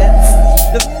 any sense.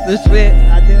 This is the shit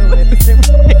I deal with.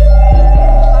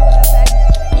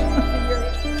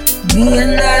 We are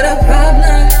not a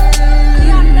problem. We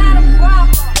are not a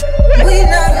problem. We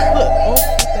know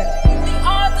We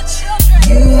are the children.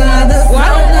 you are the Well, I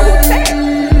don't know who problem.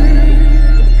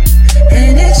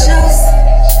 And it shows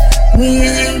we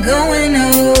ain't going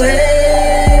nowhere.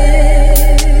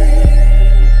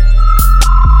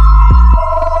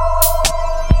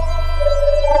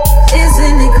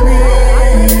 Isn't it clear?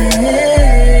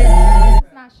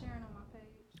 It's not sharing on my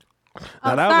page.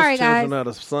 Now Oh, that sorry, was Children guys. of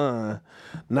the Sun.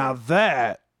 Now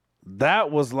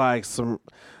that was like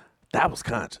that was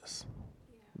conscious.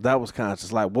 That was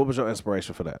conscious. Like, what was your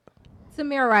inspiration for that?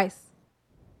 Tamir Rice.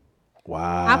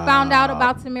 Wow. I found out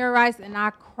about Tamir Rice and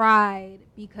I cried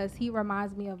because he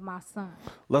reminds me of my son.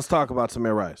 Let's talk about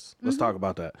Tamir Rice. Let's Mm-hmm. talk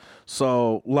about that.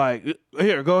 So, like,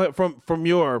 here, go ahead from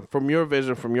your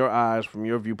vision, from your eyes, from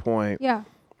your viewpoint Yeah.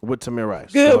 with Tamir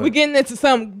Rice. Go Good. ahead. We're getting into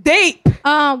something deep.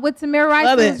 With Tamir Rice,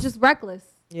 Love it it. was just reckless.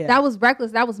 Yeah. That was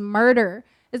reckless. That was murder.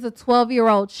 It's a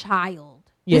 12-year-old child.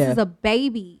 Yeah. This is a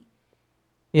baby.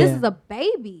 Yeah. This is a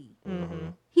baby.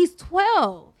 He's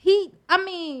 12.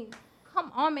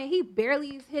 Come on, man. He barely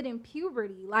is hitting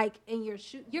puberty. Like, and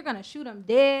you're gonna shoot him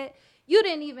dead. You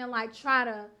didn't even like try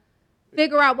to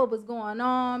figure out what was going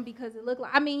on because it looked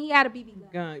like. I mean, he had a BB gun.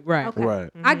 Gun, right. Okay. Right.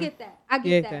 I get that. I get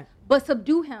Get that. that. But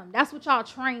subdue him. That's what y'all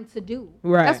trained to do.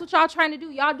 Right. That's what y'all trying to do.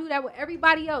 Y'all do that with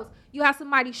everybody else. You have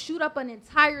somebody shoot up an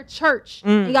entire church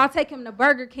and y'all take him to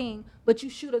Burger King, but you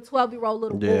shoot a 12-year-old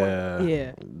little boy. Yeah.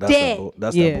 Yeah. That's Dead.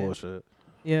 That's Yeah. that bullshit.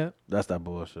 Yeah. That's that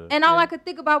bullshit. And all I could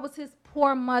think about was his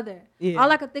poor mother. Yeah.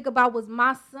 All I could think about was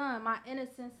my son, my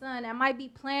innocent son that might be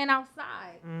playing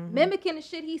outside, mimicking the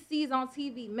shit he sees on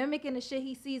TV, mimicking the shit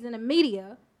he sees in the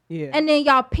media. Yeah. And then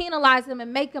y'all penalize him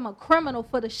and make him a criminal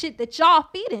for the shit that y'all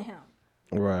feeding him.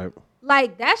 Right.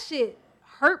 Like, that shit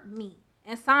hurt me.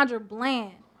 And Sandra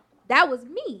Bland, that was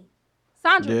me.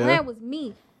 Sandra Yeah. Bland was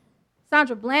me.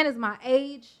 Sandra Bland is my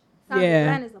age. Sandra Yeah.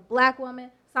 Bland is a black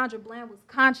woman. Sandra Bland was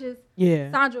conscious.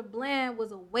 Yeah. Sandra Bland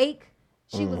was awake.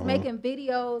 She Mm-hmm. was making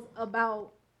videos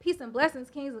about peace and blessings,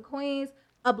 kings and queens.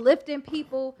 uplifting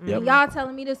people, and y'all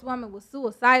telling me this woman was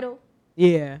suicidal.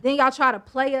 Yeah. Then y'all try to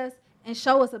play us and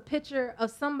show us a picture of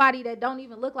somebody that don't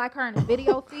even look like her in a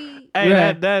video feed. Hey,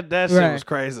 Right. that shit Right. was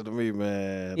crazy to me,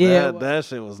 man. Yeah, That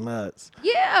shit was nuts.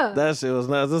 Yeah. That shit was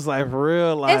nuts. It's like for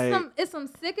real, like It's some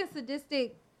sick and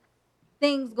sadistic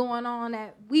things going on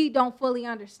that we don't fully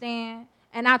understand.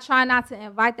 And I try not to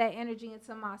invite that energy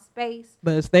into my space.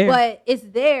 But it's there. But it's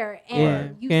there, and Yeah,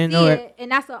 you can't see know it, it.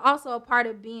 and that's also a part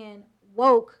of being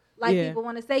woke. Like Yeah. people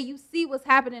want to say, you see what's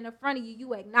happening in front of you,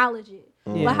 you acknowledge it.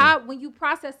 Yeah. But how, when you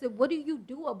process it, what do you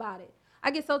do about it? I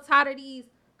get so tired of these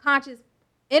conscious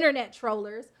internet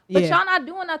trollers, but Yeah. y'all not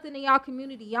doing nothing in y'all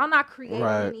community. Y'all not creating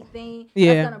Right. anything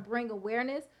Yeah. that's gonna bring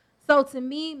awareness. So to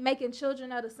me, making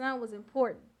Children of the Sun was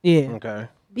important Yeah. okay.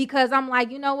 because I'm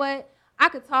like, you know what? I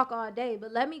could talk all day,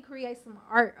 but let me create some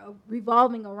art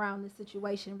revolving around this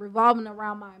situation, revolving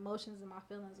around my emotions and my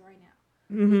feelings right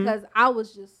now. Mhm. Because I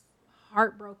was just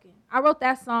heartbroken. I wrote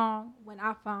that song when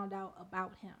I found out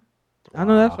about him. I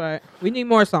know that's right. We need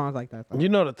more songs like that. Though. You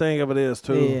know the thing of it is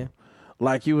too. Yeah.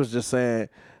 Like you was just saying,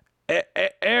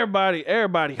 everybody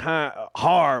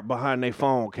hard behind their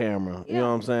phone camera. You know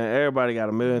what I'm saying? Everybody got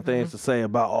a million things to say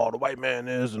about the white man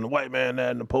is and the white man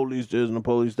that and the police this and the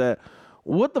police that.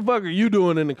 What the fuck are you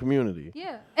doing in the community?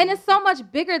 Yeah. And it's so much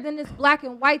bigger than this black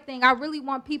and white thing. I really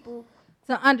want people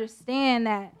to understand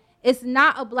that it's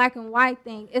not a black and white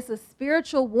thing. It's a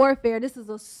spiritual warfare. This is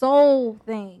a soul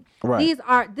thing. Right.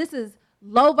 This is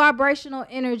low vibrational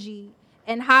energy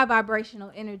and high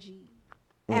vibrational energy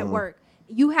at work.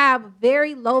 You have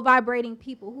very low vibrating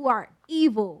people who are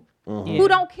evil, who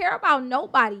don't care about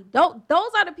nobody. Those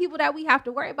are the people that we have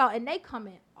to worry about, and they come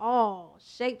in all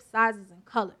shapes, sizes, and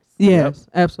colors. Yes,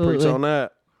 absolutely. Preach on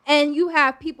that. And you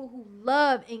have people who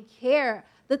love and care.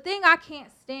 The thing I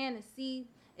can't stand to see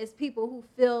is people who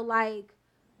feel like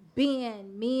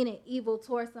being mean and evil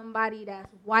towards somebody that's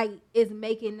white is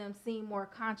making them seem more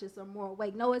conscious or more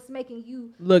awake. No, it's making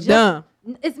you Look dumb.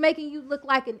 It's making you look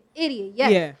like an idiot.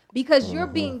 Yes. Yeah. Because you're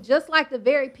being just like the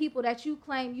very people that you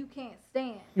claim you can't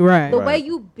stand. Right. The way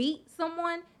you beat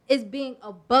someone is being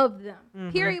above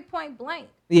them. Period, point blank.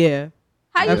 Yeah.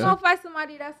 How you Absolutely. gonna fight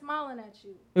somebody that's smiling at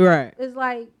you? Right. It's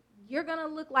like you're gonna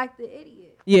look like the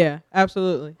idiot. Yeah,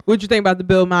 absolutely. What'd you think about the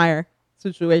Bill Maher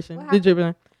situation? What Did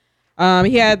you?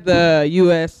 He had the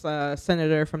U.S.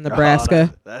 Senator from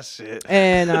Nebraska, That shit.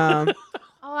 and Oh,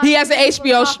 I he has an see what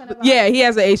you're HBO. talking about. Yeah, he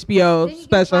has an HBO Didn't he get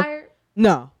special. fired?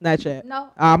 No, not yet. No.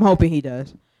 I'm hoping he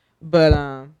does,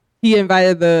 but he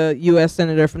invited the U.S.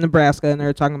 Senator from Nebraska, and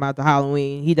they're talking about the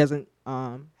Halloween. He doesn't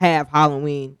have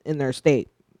Halloween in their state.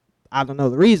 I don't know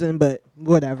the reason, but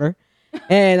whatever.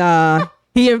 And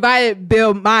he invited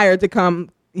Bill Maher to come.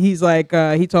 He's like,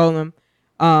 he told him,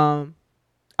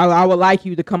 I would like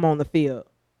you to come on the field.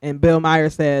 And Bill Maher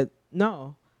said,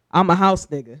 no, I'm a house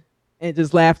nigga, and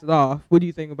just laughed it off. What do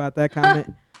you think about that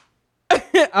comment?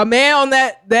 A man on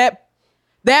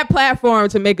that platform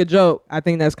to make a joke, I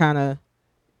think that's kind of,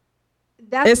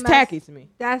 it's tacky to me.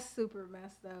 That's super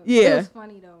messed up. Yeah. It was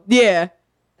funny though. Yeah.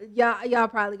 Y'all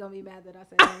probably gonna be mad that I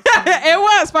said that. It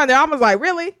was funny. I was like,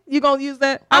 really? You gonna use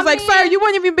that? I was like, mean, sir, you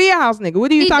wouldn't even be a house nigga.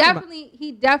 What are you talking about?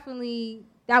 He definitely,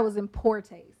 that was in poor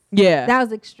taste. Yeah. That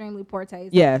was extremely poor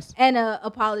taste. Yes. And an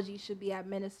apology should be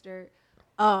administered.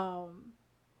 Yeah,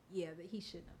 that he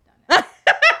shouldn't have done that.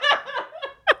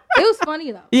 It was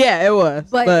funny though. Yeah, it was.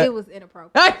 But it was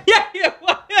inappropriate. Yeah, it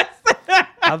was.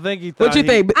 I think he thought What you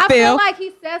think, I Phil? feel like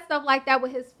he said stuff like that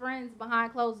with his friends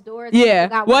behind closed doors.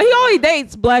 Yeah. Well, he only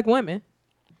dates black women.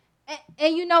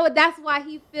 And you know what? That's why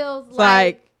he feels It's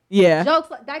like, yeah. jokes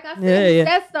like I said, Yeah, he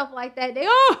yeah. says stuff like that.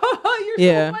 You're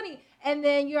Yeah. so funny. And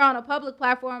then you're on a public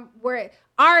platform where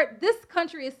this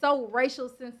country is so racial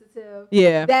sensitive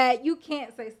Yeah. that you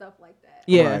can't say stuff like that.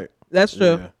 Yeah. Right. That's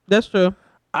true. Yeah. That's true.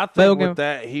 I But think okay. with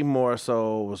that, he more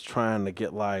so was trying to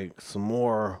get like some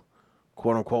more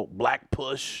quote unquote black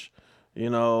push,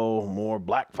 more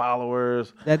black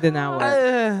followers. That did not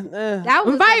work. That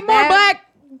was Invite a more bad- black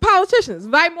politicians.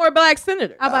 Invite more black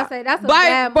senators. I'm about to say that's a Black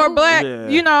bad more move. black,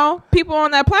 Yeah. people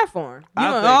on that platform. I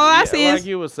think, all I yeah, see like is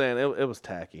you were saying, it was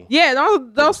tacky. yeah.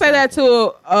 Don't say that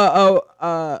to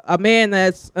a man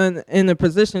that's in a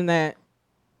position that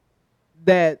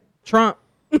Trump.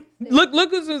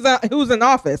 look who's in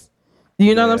office.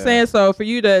 You know what I'm Yeah. saying? So for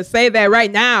you to say that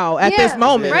right now at this Yeah,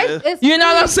 moment, right? It's you know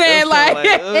what I'm really- saying? Like,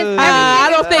 It's I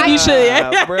don't think you should.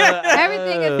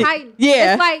 Everything is heightened.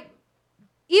 Yeah. It's like,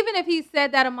 even if he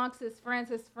said that amongst his friends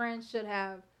should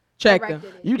have Check them.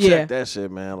 corrected it. You Yeah. check that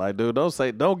shit, man. Like, dude,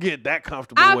 don't get that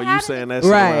comfortable I've when had you an saying that experience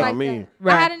shit Right. around like me. that.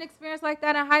 Right. I had an experience like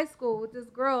that in high school with this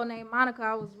girl named Monica.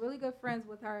 I was really good friends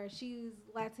with her. She's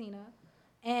Latina.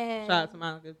 And Shout out to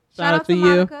Monica. shout out to you.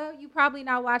 Monica. You probably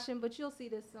not watching, but you'll see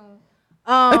this soon.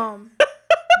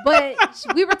 But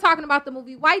we were talking about the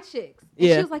movie White Chicks. And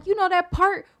Yeah. she was like, you know that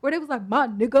part where they was like, my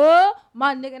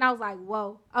nigga. And I was like,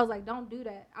 whoa. I was like, don't do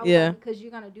that. I was Yeah. like, because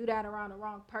you're going to do that around the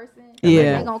wrong person. Yeah.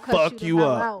 They're going to cut Fuck you you the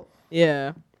hell up. out.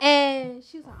 Yeah. And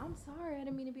she was like, I'm sorry. I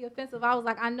didn't mean to be offensive. I was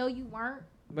like, I know you weren't.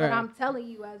 But Right. I'm telling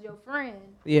you as your friend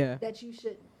Yeah. that you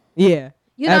shouldn't. Yeah.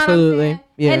 You know Absolutely. what I'm saying?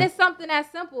 Yeah. And it's something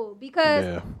that simple because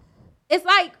Yeah. it's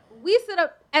like we sit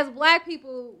up as black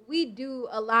people, we do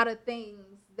a lot of things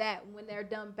that when they're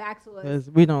done back to us, Because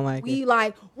we don't like we it.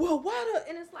 like, well, what?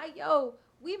 And it's like, yo,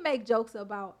 we make jokes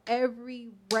about every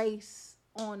race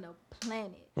on the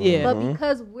planet. Yeah. But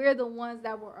because we're the ones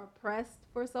that were oppressed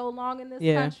for so long in this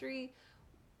Yeah. country,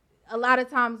 a lot of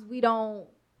times we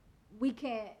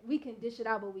can dish it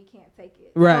out, but we can't take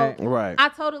it. Right. So Right. I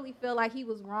totally feel like he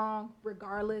was wrong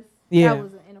regardless. Yeah. That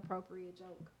was an inappropriate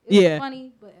joke. It Yeah. was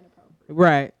funny, but inappropriate.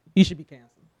 Right. You should be canceled.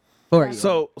 For you.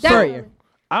 So For Definitely. you.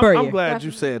 I'm For glad you. you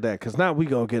Definitely. said that because now we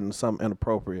gonna get into something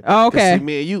inappropriate. Oh, 'Cause okay. See,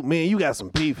 me and you got some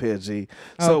beef here, G.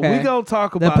 So Okay. we gonna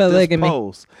talk about polygamy. this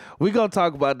post. We gonna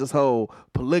talk about this whole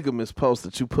polygamous post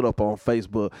that you put up on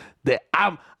Facebook. That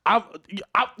I'm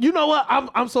you know what?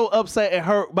 I'm so upset and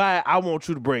hurt by it. I want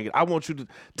you to bring it. I want you to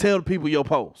tell the people your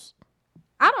post.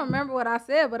 I don't remember what I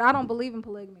said, but I don't believe in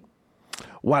polygamy.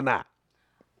 Why not?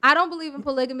 I don't believe in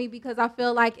polygamy because I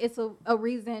feel like it's a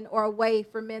reason or a way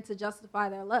for men to justify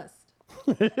their lust.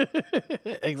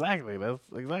 Exactly. That's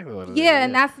exactly what it is. Yeah,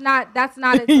 and that's not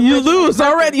its You original lose purpose.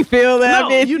 already, Phil. That No,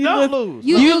 means you don't lose.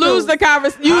 You lose the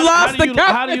conversation. You lost the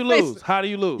conversation. How do you lose? How do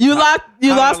you lose? You How- lost. You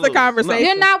how do lost I the lose? conversation.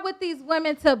 You're not with these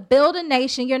women to build a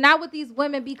nation. You're not with these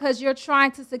women because you're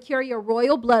trying to secure your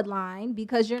royal bloodline,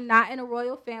 because you're not in a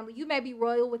royal family. You may be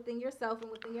royal within yourself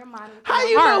and within your mind. And within How your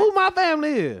you heart. know who my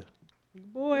family is?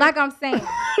 Boy. Like I'm saying,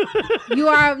 you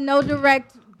are of no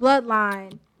direct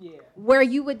bloodline Yeah. where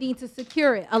you would need to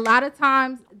secure it. A lot of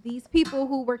times, these people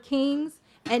who were kings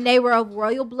and they were of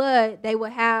royal blood, they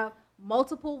would have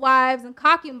multiple wives and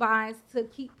concubines to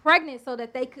keep pregnant so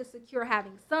that they could secure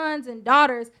having sons and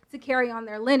daughters to carry on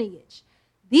their lineage.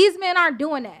 These men aren't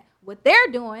doing that. What they're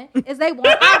doing is they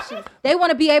want options. They want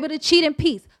to be able to cheat in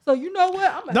peace. So you know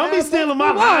what? I'm gonna Don't be have stealing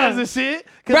my multiple lines wives. and shit.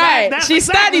 'Cause Right. That's She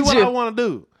exactly studied what you. I want to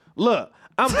do. Look,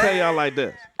 I'm gonna tell y'all like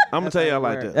this. I'm gonna tell y'all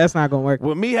like this. That's not gonna work.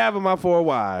 With me having my 4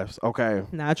 wives, okay.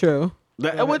 Not true.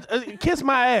 Kiss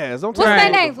my ass. Don't What's tell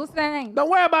their me- names? What's their names? Don't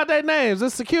worry about their names.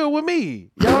 It's secure with me.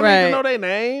 Y'all don't need Right. to know their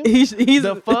name. He's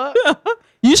The fuck?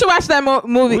 You should watch that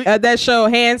movie, We- that show,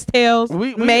 Hand's Tales,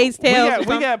 Maid's Tales.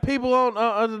 We got people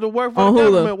on the work for On the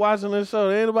Hulu. government watching this show.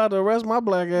 They ain't about to arrest my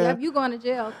black ass. Yep, you going to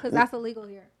jail because that's illegal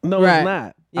here. No, Right. it's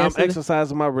not. Yes, I'm it is.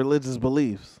 exercising my religious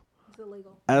beliefs. It's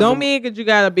illegal. As Don't a- mean because you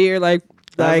got a beard like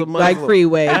as a Muslim.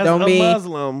 Freeway. As Don't a mean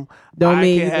Muslim, don't I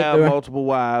mean can you get have the- multiple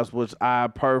wives, which I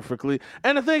perfectly.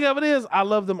 And the thing of it is, I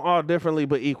love them all differently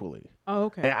but equally.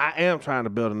 Oh, And okay. I am trying to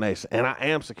build a nation, and I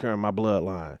am securing my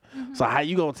bloodline. Mm-hmm. So how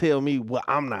you gonna tell me what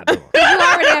I'm not doing? You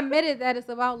already admitted that it's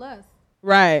about lust.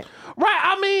 Right. Right?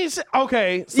 I mean,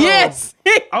 okay. So, Yes.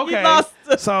 You Okay. lost.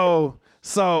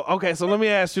 So okay. So let me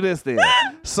ask you this then.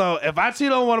 So if I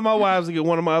cheat on one of my wives and get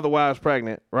one of my other wives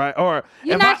pregnant, right? Or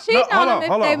You're if not I, cheating on hold them if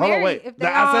hold they hold married, wait. if they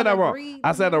I said all that wrong. agreed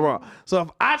I said that to wrong. So if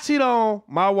I cheat on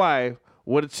my wife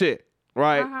with a chick,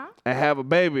 right, Uh-huh. and have a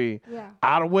baby Yeah.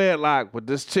 out of wedlock with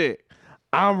this chick,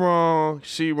 I'm wrong.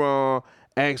 She wrong.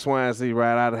 X, Y, and Z,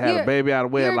 right? I'd have had a You're- baby out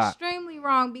of You're wedlock. extremely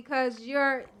wrong because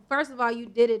first of all, you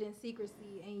did it in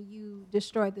secrecy and you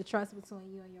destroyed the trust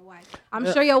between you and your wife. I'm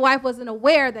sure your wife wasn't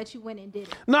aware that you went and did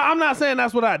it. No, I'm not saying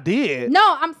that's what I did.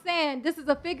 No, I'm saying this is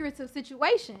a figurative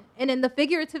situation. And in the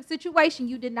figurative situation,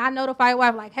 you did not notify your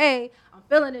wife like, hey, I'm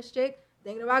feeling this chick,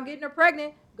 thinking about getting her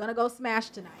pregnant, gonna go smash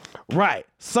tonight. Right.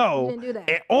 So, You didn't do that.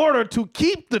 in order to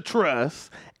keep the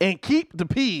trust and keep the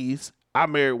peace, I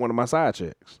married one of my side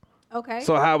chicks. Okay?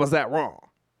 So how was that wrong?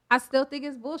 I still think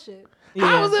it's bullshit.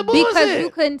 How was it bullshit? Because you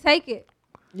couldn't take it.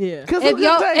 Yeah. Because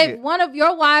If one of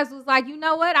your wives was like, you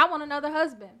know what, I want another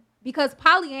husband. Because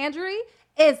polyandry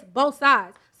is both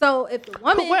sides. So if the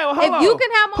woman, if you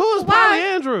can have Who's multiple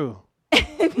wives, polyandrew?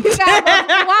 if you can have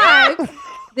multiple wives,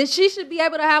 then she should be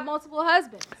able to have multiple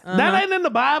husbands. That ain't in the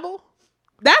Bible.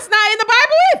 That's not in the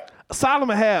Bible either.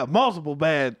 Solomon had multiple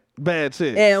bad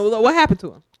chicks. And what happened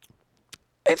to him?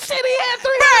 And shit, he had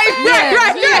 3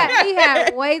 Yeah, he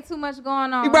had way too much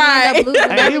going on. Right. He ended up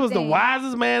losing And he was the everything.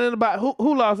 wisest man in the Bible.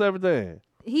 Who lost everything?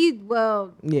 He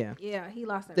Yeah. he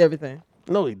lost everything. Everything.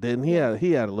 No, he didn't. He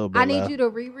had a little bit I need left. you to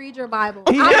reread your Bible.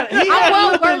 He had I'm a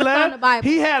well little bit versed on the left. Bible.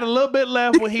 He had a little bit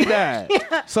left when he died.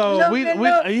 So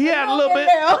he had a little bit.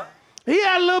 He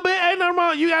had a little bit. Ain't nothing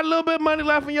wrong. You got a little bit of money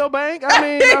left in your bank. I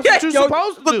mean, that's what you're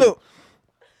supposed to do.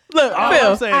 Look, All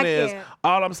Phil.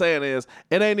 I'm saying is,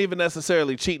 it ain't even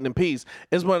necessarily cheating in peace.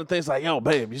 It's one of the things like, yo,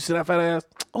 babe, you see that fat ass?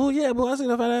 Oh yeah, boy, I see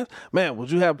that fat ass. Man, would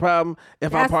you have a problem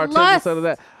if I partake in some of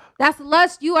that? That's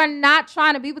lust. You are not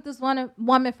trying to be with this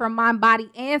woman for mind, body,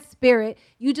 and spirit.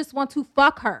 You just want to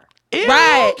fuck her. Ew,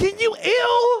 Right. Can you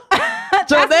ill?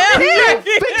 So Can you then,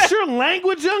 fix your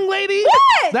language, young lady?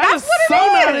 What? That That's is what it so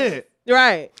is. not it.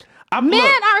 right.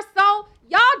 Men are so,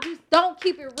 y'all just don't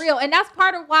keep it real. And that's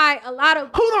part of why a lot of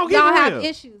Who don't keep y'all it have real?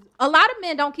 issues. A lot of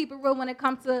men don't keep it real when it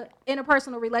comes to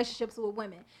interpersonal relationships with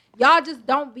women. Y'all just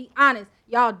don't be honest.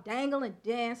 Y'all dangle and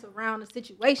dance around the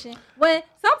situation. When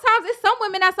sometimes it's some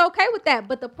women that's okay with that.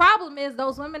 But the problem is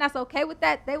those women that's okay with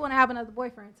that, they want to have another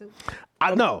boyfriend too.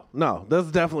 No,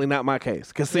 that's definitely not my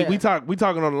case. Cause see, Yeah. we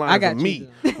talking on the I lines got of you, me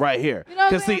right here. You know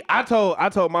what I'm Cause see, saying? I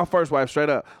told my first wife straight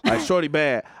up, like, shorty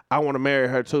bad, I want to marry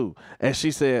her too. And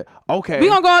she said, okay. We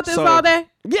gonna go with this all day?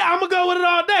 Yeah, I'm gonna go with it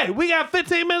all day. We got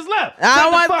 15 minutes left. I Shut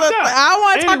the want fuck to. up. I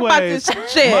want to talk about Anyways,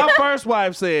 this shit. My first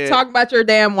wife said, Talk about your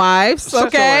damn wives, shut your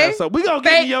okay? ass up. We gonna get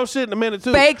Fake- to your shit in a minute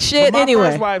too. fake shit But my anyway.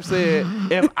 first wife said,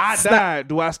 if I died,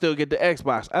 do I still get the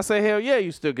Xbox? I said, hell yeah,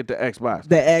 you still get the Xbox.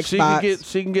 The Xbox.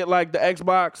 She can get like the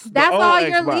Xbox. That's the old all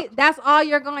Xbox. that's all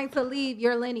you're going to leave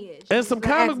your lineage. And is some the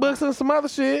comic Xbox. books and some other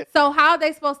shit. So how are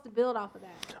they supposed to build off of that?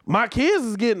 My kids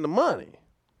is getting the money.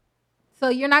 So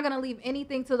you're not going to leave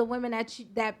anything to the women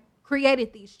that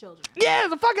created these children. Yeah,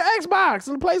 the fucking Xbox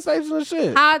and the PlayStation and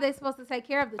shit. How are they supposed to take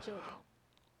care of the children?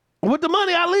 With the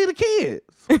money, I leave the kids.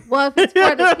 Well, if it's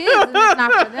for the kids, then it's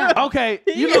not for them. Okay,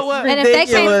 you know what? And if they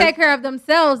Ridiculous. can't take care of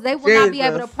themselves, they will not be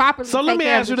able to Jesus. properly So take let me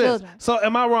care ask you of the this. children. So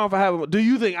am I wrong for having, do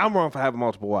you think I'm wrong for having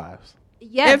multiple wives?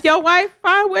 Yes. If your wife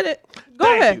fine with it, go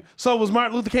Thank ahead. you. So was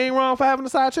Martin Luther King wrong for having a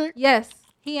side chick? Yes.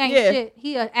 He ain't Yeah. shit.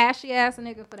 He a ashy ass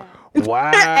nigga for that.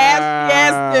 Wow.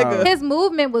 Ass nigga. His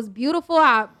movement was beautiful.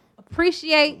 I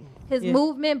appreciate his Yeah.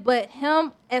 movement, but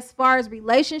him, as far as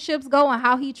relationships go and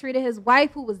how he treated his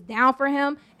wife, who was down for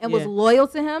him and was Yeah. loyal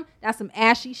to him, that's some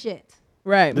ashy shit.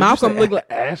 Right. Did Malcolm you say looked like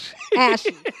Ash?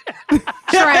 Ashy.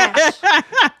 Trash. I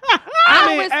don't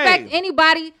mean, respect hey.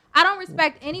 anybody. I don't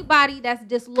respect anybody that's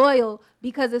disloyal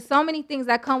because there's so many things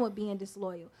that come with being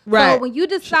disloyal. Right. So when you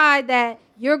decide that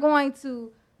you're going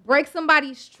to break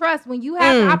somebody's trust, when you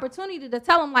have the opportunity to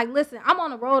tell them, like, listen, I'm on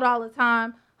the road all the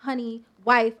time, honey,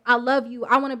 wife, I love you.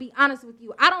 I want to be honest with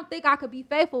you. I don't think I could be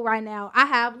faithful right now. I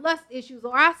have lust issues,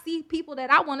 or I see people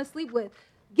that I want to sleep with.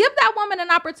 Give that woman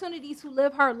an opportunity to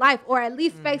live her life, or at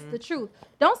least face the truth.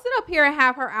 Don't sit up here and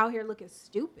have her out here looking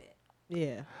stupid.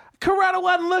 yeah. Coretta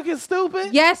wasn't looking stupid.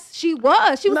 Yes, she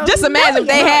was. She was. No, Just imagine if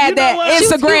they You had know that what?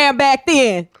 Instagram back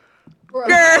then. Girl.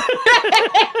 Girl.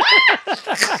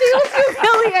 She was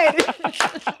humiliated.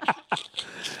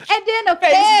 And then the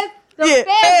feds Yeah, feds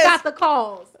feds. got the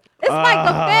calls. It's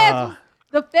like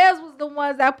the feds was the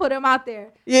ones that put him out there.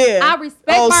 Yeah. I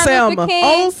respect Old Martin Selma. Luther King.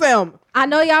 Old Selma. I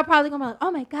know y'all probably gonna be like,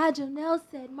 oh my God, Janelle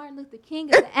said Martin Luther King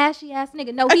is an ashy ass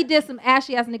nigga. No, he did some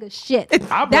ashy ass nigga shit.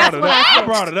 I That's brought it what up. I I said.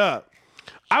 brought it up.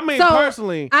 I mean, So,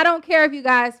 personally, I don't care if you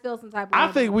guys feel some type of I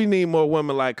way. think we need more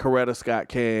women like Coretta Scott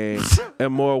King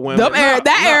and more women. Them era,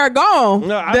 that era gone.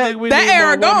 No, I That- think we that need more era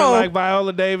women gone. like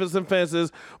Viola Davis and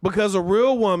Fences, because a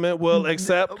real woman will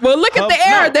accept. Well, look at the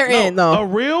era they're in, though. A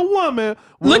real woman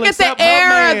will Look at the accept her era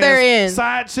man's they're in.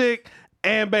 Side chick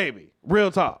and baby.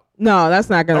 Real talk. No, that's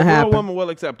not A gonna real happen. woman will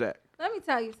accept that. Let me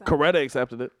tell you something. Coretta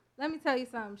accepted it. Let me tell you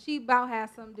something. She about had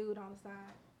some dude on the side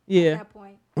at Yeah. that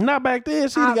point. Not back then.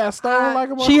 She'd have got stoned like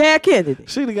a She had Kennedy.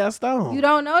 She'd have got stoned. You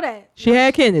don't know that. She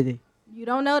had Kennedy. You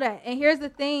don't know that. And here's the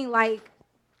thing, like,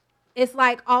 it's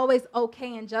like always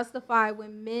okay and justified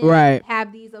when men Right.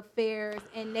 have these affairs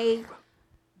and they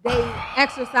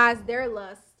exercise their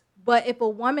lust. But if a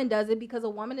woman does it, because a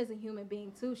woman is a human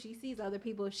being too, she sees other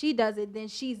people. If she does it, then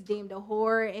she's deemed a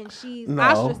whore and she's No.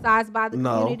 ostracized by the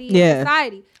No. community Yeah. and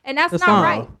society. And that's That's not not.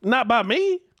 right. Not by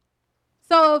me.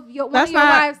 So if one That's of your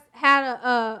not- wives had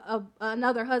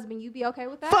another husband, you be okay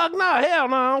with that? Fuck no. Hell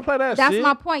no. I don't play that That's shit.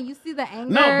 my point. You see the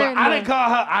anger. No, but and I the didn't call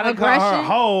her. I didn't call her aggression.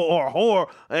 hoe or whore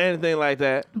or anything like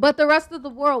that. But the rest of the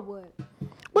world would.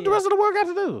 What the rest of the world got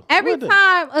to do? Every What the-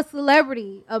 time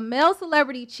a male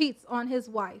celebrity cheats on his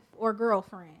wife or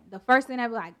girlfriend, the first thing they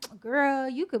be like, girl,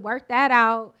 you could work that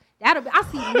out. That'll be, I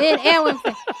see men and women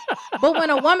say, but when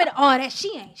a woman, that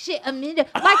she ain't shit. I mean, like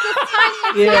this Tiny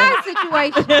and Yeah. T.I.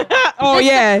 situation. Oh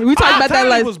yeah, we talked about that Tiny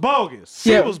last. was bogus.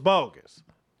 She Yeah. was bogus.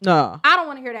 No. I don't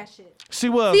want to hear that shit. She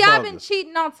was See, bogus. I've been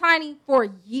cheating on Tiny for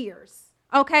years.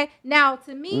 Okay, now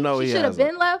to me, No, she he should have hasn't.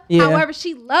 been left. Yeah. However,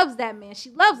 she loves that man.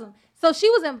 She loves him. So she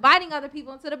was inviting other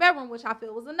people into the bedroom, which I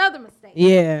feel was another mistake.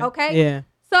 Yeah. Okay. Yeah.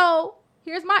 So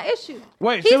here's my issue.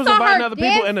 Wait, He she was saw inviting her other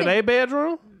people into dancing. their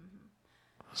bedroom?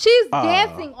 She's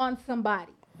dancing on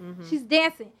somebody. She's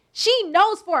dancing. She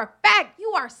knows for a fact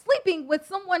you are sleeping with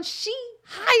someone she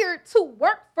hired to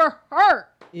work for her.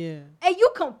 Yeah. And you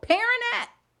comparing that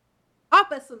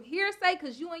off of some hearsay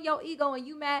because you and your ego and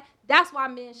you mad. That's why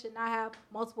men should not have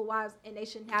multiple wives and they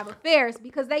shouldn't have affairs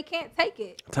because they can't take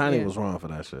it. Tiny Yeah. was wrong for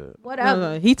that shit.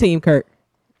 Whatever. He team Kirk.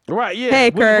 Right, yeah. Hey,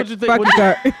 What Kirk. you think? Fuck you,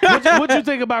 Kirk. What you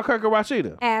think about Kirk and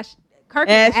Rashida? Kirk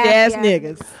is Ashy ass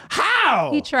niggas.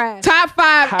 How? He trash. Top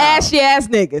 5 How? ashy ass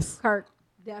niggas. Kirk,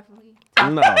 definitely.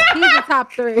 No, He's the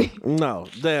top 3. no,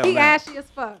 damn. He man. ashy as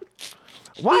fuck.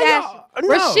 Why He y'all? ashy.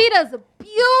 No. Rashida's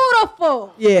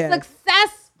beautiful. Yeah.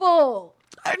 Successful.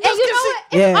 And Just you 'cause know she- what?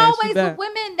 It's Yeah, she always the bad.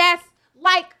 women that's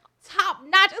like top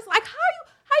notch. It's like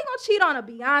how you gonna cheat on a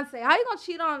Beyonce? How you gonna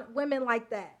cheat on women like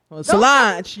that? Well, Don't-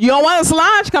 Solange. You don't want a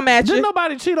Solange come at Did you.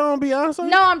 nobody cheat on Beyonce?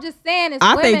 No, I'm just saying it's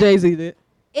I women. think Jay-Z did.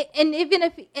 And even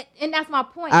if and that's my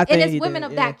point. I And think it's he women did,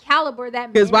 of yeah. that caliber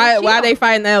that Because men why cheat they on.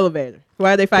 fighting the elevator?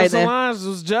 Why they Because fighting that? Solange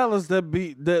was jealous that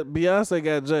Beyonce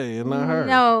got Jay and not her.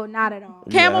 No, not at all.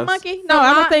 Camel Yes. monkey? No,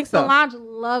 I don't think so. Solange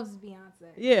loves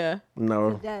Beyonce Yeah.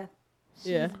 No. to death.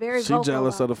 She's Yeah. very She vocal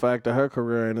jealous about of the fact that her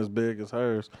career ain't as big as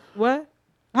hers. What?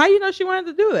 How you know she wanted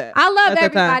to do that? I love at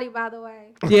that time? everybody, by the way.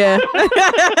 Yeah.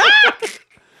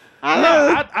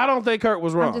 No, I don't think Kurt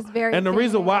was wrong. just very and the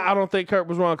reason why opinionated. I don't think Kurt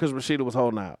was wrong because Rashida was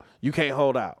holding out. You can't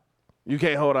hold out. You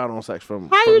can't hold out on sex from.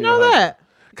 How you know that?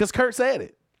 Because Kurt said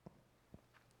it.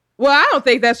 Well, I don't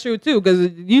think that's true too,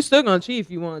 because you still gonna cheat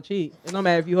if you want to cheat. It don't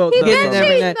matter if you hold He getting been it every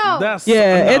cheating night. though. That's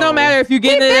Yeah, no. it don't matter if you He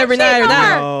getting it been every night or cheating on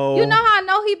her. not. No. You know how I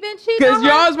know he been cheating Because on you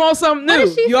her? always want something What new.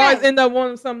 did she You always say? end up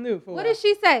wanting something new. For What a did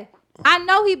she say? I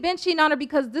know he been cheating on her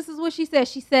because this is what she said.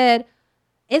 She said,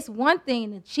 it's one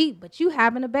thing to cheat, but you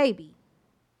having a baby.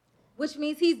 Which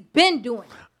means he's been doing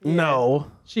it.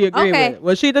 No. She agreed Okay. with it.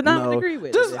 Well, she did not No. agree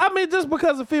with just, it. I mean, just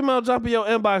because a female jump in your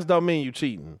inbox don't mean you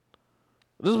cheating.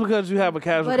 Just because you have a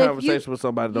casual But if conversation with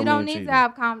somebody You don't don't mean need cheating. to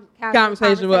have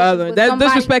Conversation with others. That's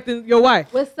somebody, disrespecting your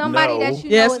wife. with somebody No. that you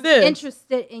Yes, know it is is.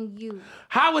 interested in you.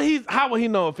 How would he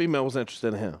know a female was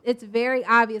interested in him? It's very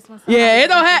obvious when somebody Yeah, it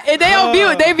don't have. They don't view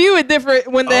it. They view it different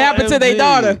when they happen to their OMG.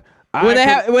 daughter. When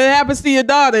it happens to your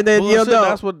daughter, then you'll Bullshit, know.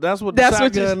 that's what That's the what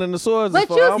you- shotgun and the swords But is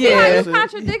for. you I'm see how Yeah. you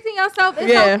contradicting yourself.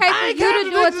 It's Yeah. okay I for ain't you to do it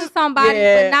to contradicting- somebody,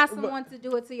 Yeah. but not someone to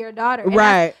do it to your daughter. And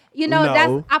Right. You know, No.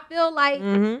 that's. I feel like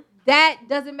Mhm. that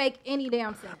doesn't make any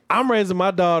damn sense. I'm raising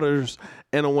my daughters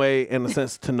in a way, in a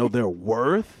sense, to know their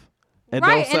worth and Right,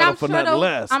 don't and settle I'm for sure nothing those,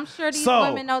 less. I'm sure these So-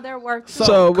 women know their worth too.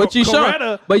 So what you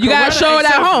showing? But you gotta show it at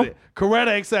accepted home. it.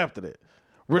 Coretta accepted it.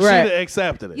 Rashida Right.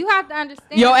 accepted it. You have to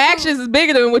understand. Your too. actions is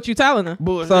bigger than what you telling her.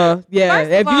 Bullshit. So yeah, First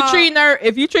of if you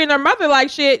all- treating her mother like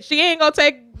shit, she ain't gonna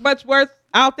take much worth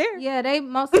out there Yeah, they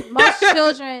most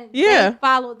children. Yeah. They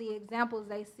follow the examples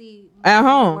they see at more than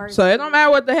home. words So it do. don't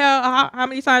matter what the hell, how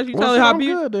many times you tell her how I'm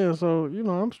beautiful. good then, so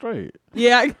I'm straight.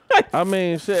 Yeah, I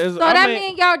mean, shit. So that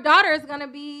means your daughter is gonna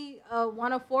be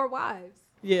one of 4 wives.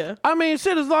 yeah. I mean,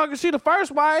 shit. As long as she the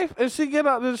first wife and she get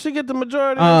the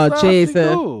majority. Oh, of the stuff, Jesus.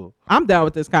 She cool. I'm done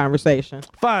with this conversation.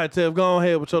 Fine, Tiff. Go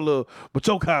ahead with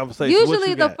your conversation. What Usually,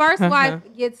 you the got? first wife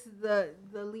gets the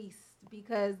least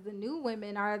because the new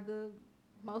women are the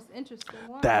most interesting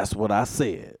ones. That's what I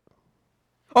said.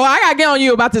 Oh, I gotta get on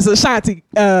you about this Ashanti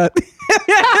comment.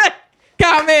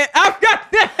 I've got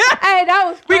Hey, that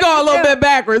was we funny going a little as hell. bit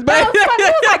backwards, but That was funny.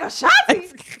 It was like Ashanti.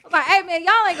 I was like, hey man,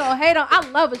 y'all ain't gonna hate on. I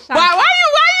love Ashanti. why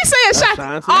you say Ashanti?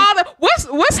 Ashanti? All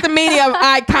the what's the meaning of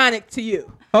iconic to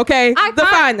you? Okay,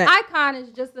 define that. Icon is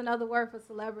just another word for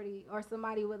celebrity or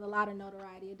somebody with a lot of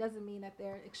notoriety. It doesn't mean that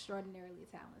they're extraordinarily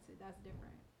talented. That's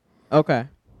different. Okay,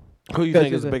 Who you Because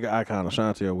think is she's a a- bigger icon,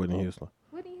 Ashanti or Whitney Houston?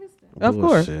 Whitney Houston. Of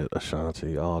course. Bullshit,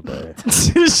 Ashanti all day.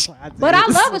 But I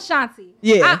love Ashanti.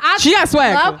 Yeah, I she got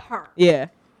swag. love her. Yeah,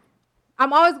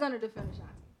 I'm always gonna defend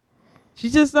Ashanti. she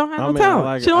just don't have I no mean, I talent.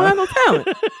 like she don't it. have no talent.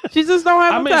 She just don't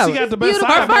have I no mean, talent. she got the best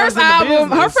Beautiful. her sidebars first in the album.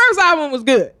 Her business. first album was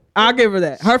good. I'll give her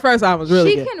that. Her first album was really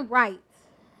She good. can write.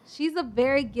 She's a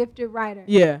very gifted writer.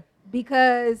 Yeah.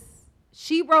 Because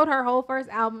she wrote her whole first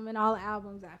album and all the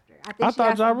albums after. I think I she thought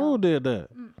has Ja some Rule help. did that.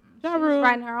 Ja She was Rule.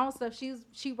 writing her own stuff.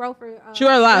 She wrote for She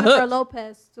wrote a lot of Jennifer hooks.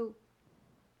 Lopez too.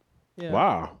 Yeah.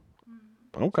 Wow.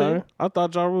 Okay. I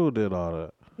thought Ja Rule did all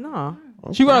that. No.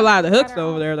 She wrote a lot of the hooks Write her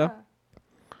over own there though. stuff.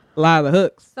 A lot of the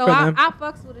hooks. So for I them.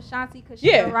 fucks with Ashanti because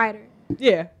she's Yeah. a writer.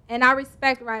 Yeah. And I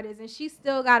respect writers. And she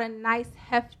still got a nice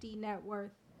hefty net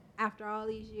worth after all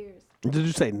these years. Did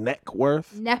you say neck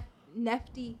worth?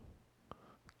 Nefty.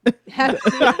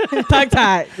 Hefty. Tongue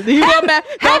tied. You go back.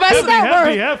 Don't mess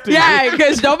Hefty. Yeah,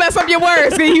 because don't mess up your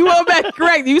words. 'Cause you went back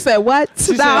correct. You said what?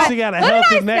 She No. said she got a What did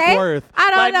healthy I neck say? worth. I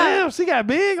don't like, know. Damn, she got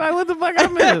big. Like, what the fuck I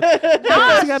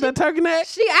missed? She got that turkey neck.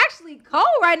 She actually cold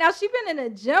right now. She been in the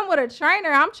gym with a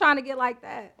trainer. I'm trying to get like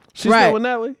that. She Right. still with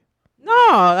Nelly?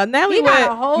 No, Nelly He got a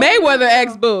with whole Mayweather new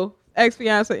ex boo, ex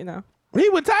fiance. You know. He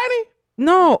with Tiny?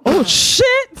 No. Oh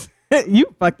shit.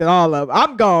 You fucked it all up.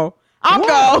 I'm gone. I'm What?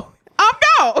 gone. I'm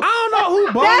I gone. don't know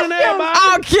who boning That's him. everybody. I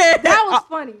don't care. That was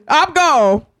funny. I'm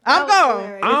gone. I'm That was gone.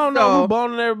 hilarious. I don't know So- who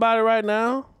boning everybody right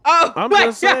now. Oh, I'm my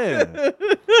just God. saying.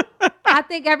 I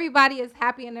think everybody is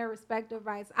happy in their respective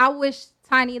rights. I wish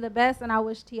Tiny the best, and I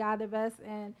wish T.I. the best,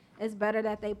 and it's better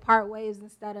that they part ways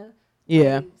instead of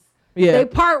Yeah. waves. Yeah. They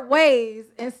part ways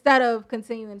instead of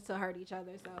continuing to hurt each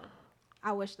other. So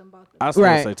I wish them both. I still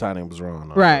Right. say Tiny was wrong.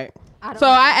 Though. Right. I don't So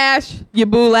know. I asked your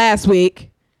boo last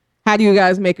week, how do you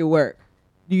guys make it work?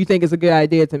 Do you think it's a good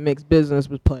idea to mix business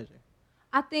with pleasure?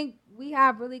 I think we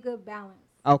have really good balance.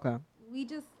 Okay. We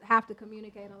just have to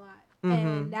communicate a lot. Mm-hmm.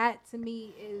 And that to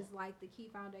me is like the key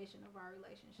foundation of our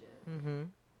relationship. Mm-hmm.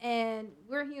 And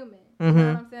we're human. You Mhm. know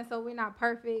what I'm saying? So we're not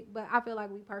perfect, but I feel like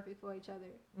we're perfect for each other.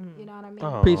 You know what I mean?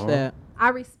 Oh. Preach that. I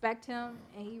respect him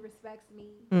and he respects me.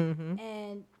 Mm-hmm.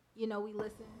 And, you know, we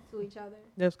listen to each other.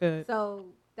 That's good. So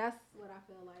that's what I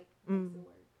feel like makes it work.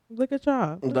 Look at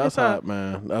y'all. That's hot,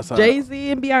 man. That's hot.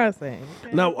 Jay-Z and Beyonce.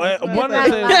 Now, one of Like,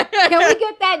 the things. can we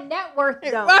get that net worth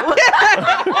though?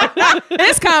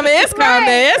 It's coming. It's coming.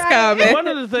 It's right. coming. One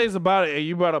of the things about it, and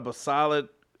you brought up a solid,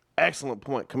 excellent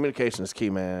point. Communication is key,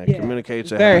 man. Yeah.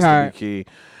 Communication Very has hard. to be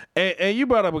key. And you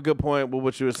brought up a good point with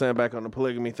what you were saying back on the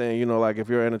polygamy thing. You know, like if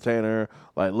you're an entertainer,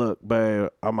 like, look, babe,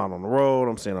 I'm out on the road.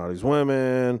 I'm seeing all these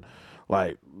women.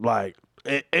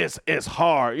 It's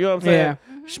hard. You know what I'm saying? Yeah.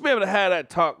 You should be able to have that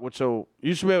talk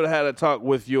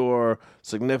with your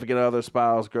significant other,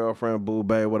 spouse, girlfriend, boo,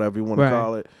 babe, whatever you want to Right.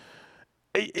 call it.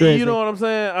 Drizzy. You know what I'm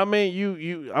saying? I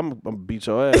mean, I'm gonna beat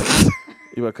your ass.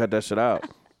 You better cut that shit out.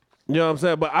 You know what I'm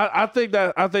saying? But I think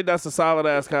that's a solid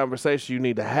ass conversation you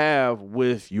need to have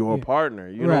with your partner.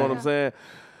 You know Right. what I'm saying?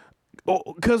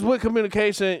 Because with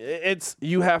communication,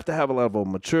 you have to have a level of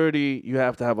maturity. You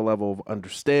have to have a level of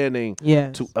understanding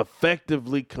Yes. to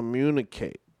effectively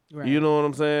communicate. Right. You know what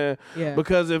I'm saying? Yeah.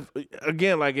 Because if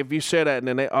you share that and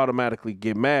then they automatically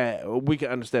get mad, we can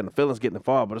understand the feelings getting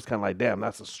involved, but it's kind of like, damn,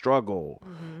 that's a struggle.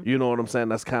 Mm-hmm. You know what I'm saying?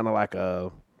 That's kind of like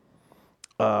a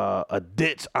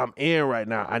ditch I'm in right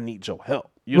now. I need your help.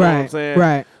 You know what I'm Right, saying?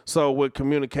 right. So with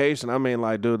communication, I mean,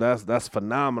 like, dude, that's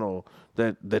phenomenal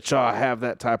that y'all have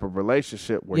that type of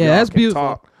relationship where Yeah, y'all that's can beautiful.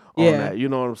 talk on Yeah. that. You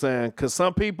know what I'm saying? Because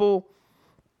some people,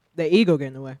 The ego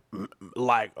getting away.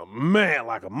 like a man,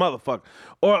 like a motherfucker,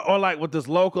 or like with this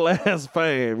local ass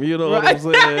fame. You know what I'm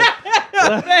saying?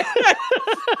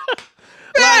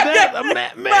 Like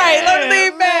that, man, Right, let me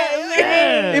leave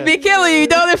man. It be killing you,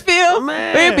 don't it feel?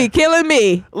 Man. It be killing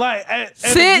me. Like, and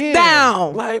Sit again,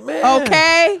 down. like, man,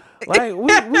 Okay? like we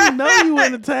know you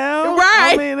in the town,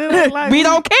 Right. I mean, it ain't like we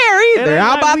don't care it either. ain't How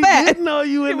like about we that? didn't know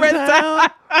you in the Right. town.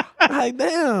 Like,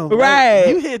 damn, like, Right.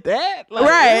 you hit that, like,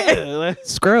 Right. yeah, like,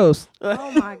 It's gross.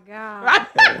 Oh my God.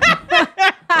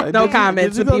 like, No did you-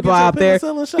 comments did you to go people get your out there.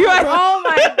 penicillin shot, You are- bro? Oh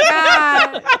my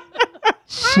God.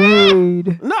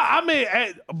 Shade. No, I mean,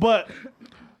 but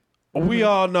we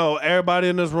all know, everybody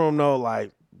in this room know,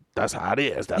 like, that's how it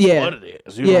is. That's Yeah. what it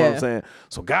is. You know what Yeah. I'm saying?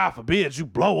 So God forbid you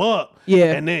blow up,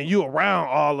 Yeah. and then you around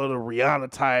all of the Rihanna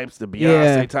types, the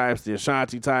Beyonce Yeah. types, the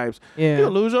Ashanti types. Yeah.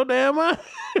 You'll lose your damn mind.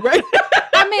 Right?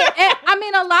 I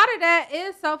mean, a lot of that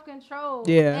is self-control.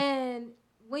 Yeah. And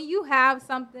when you have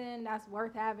something that's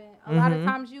worth having, a lot of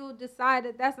times you'll decide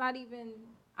that that's not even.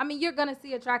 I mean, you're gonna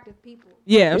see attractive people.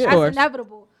 Yeah, of That's course.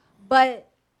 inevitable. But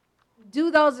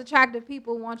do those attractive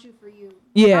people want you for you?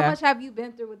 Yeah. How much have you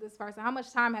been through with this person? How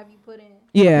much time have you put in?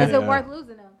 Yeah. Is Yeah. it worth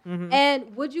losing them? Mhm.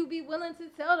 And would you be willing to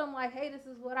tell them like, hey, this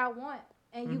is what I want,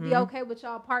 and you be okay with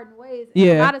y'all parting ways? And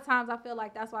Yeah. a lot of times I feel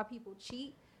like that's why people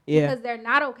cheat. Yeah. Because they're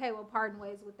not okay with parting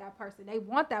ways with that person. They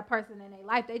want that person in their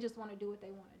life. They just want to do what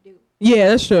they want to do. Yeah,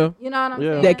 that's true. You know what I'm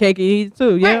Yeah. saying? That cake you eat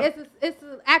too. Yeah. Right, it's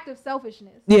an act of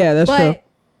selfishness. Yeah, that's but, true.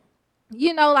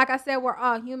 you know, like I said, we're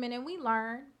all human and we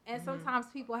learn. And sometimes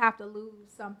people have to lose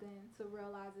something to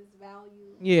realize its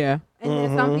value. Yeah. And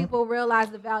then some people realize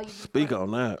the value. Speak before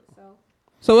on they that. lose it, So.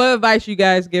 So what advice you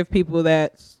guys give people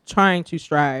that's trying to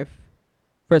strive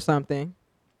for something,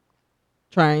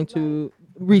 trying to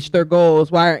reach their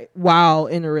goals while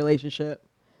in a relationship?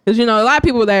 Because, you know, a lot of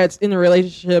people that's in a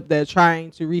relationship that are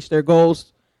trying to reach their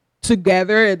goals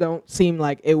together, it don't seem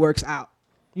like it works out.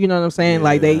 You know what I'm saying?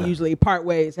 Like they Yeah. usually part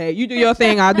ways. Hey, you do your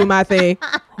thing, I'll do my thing.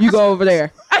 You go over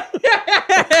there.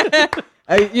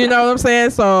 You know what I'm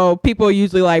saying? So people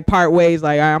usually like part ways.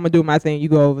 Like, all right, I'm gonna do my thing. You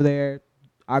go over there.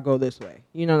 I'll go this way.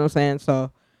 You know what I'm saying?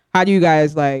 So how do you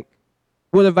guys like?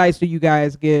 What advice do you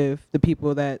guys give the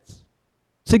people that's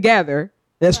together,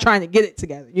 that's trying to get it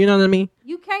together? You know what I mean?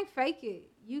 You can't fake it.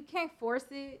 You can't force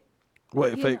it.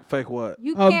 Wait, You know. fake what?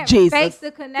 You Oh, can't Jesus. fake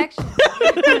the connection.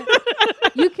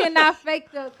 You cannot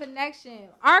fake the connection.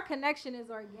 Our connection is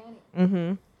organic.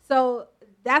 Mm-hmm. So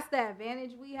that's the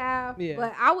advantage we have. Yeah.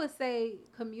 But I would say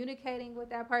communicating with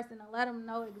that person and let them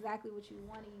know exactly what you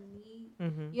want and you need.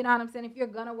 Mm-hmm. You know what I'm saying? If you're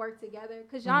going to work together,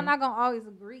 because y'all not going to always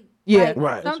agree. Yeah. Like,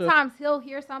 Right. Sometimes he'll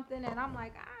hear something and I'm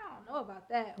like, I don't know about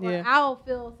that. Or Yeah. I'll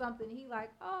feel something. He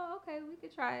like, oh, okay, we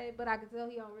could try it. But I can tell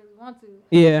he don't really want to.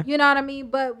 Yeah. You know what I mean?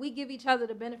 But we give each other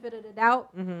the benefit of the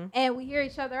doubt. Mm-hmm. And we hear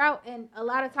each other out, and a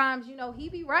lot of times, you know, he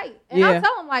be right, and I Yeah.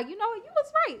 tell him like, you know what, you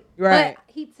was right. Right.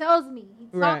 But he tells me, he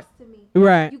talks Right. to me.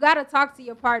 Right. You got to talk to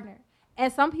your partner,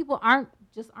 and some people aren't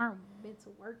meant to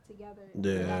work together in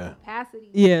Yeah. that capacity.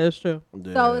 Yeah, that's true.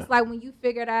 So it's like when you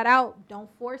figure that out, don't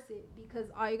force it because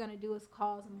all you're gonna do is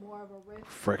cause more of a rift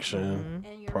friction,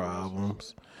 in your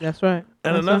problems. That's right.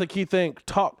 And That's another key thing: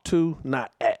 talk to,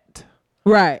 not at.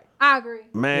 right. I agree.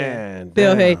 Man,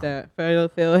 Phil damn. hate that.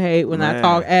 Phil hate when I Man.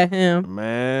 talk at him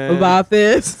Man, about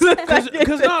this.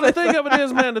 Because no, the thing of it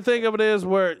is, man, the thing of it is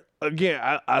where, again,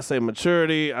 I say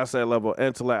maturity, I say level of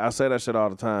intellect, I say that shit all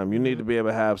the time. You need to be able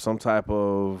to have some type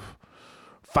of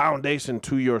foundation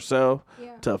to yourself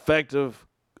Yeah. to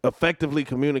effectively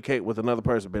communicate with another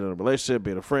person, be it in a relationship,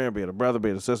 be it a friend, be it a brother, be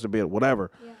it a sister, be it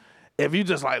whatever. Yeah. If you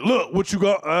just like, look, what you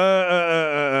got,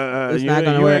 It's you, not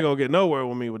gonna you work. ain't gonna get nowhere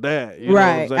with me with that. You know what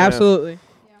I'm right. saying? Absolutely.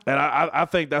 And I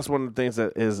think that's one of the things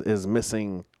that is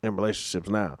missing in relationships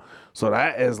now. So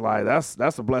that is like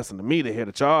that's a blessing to me to hear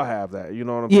that y'all have that. You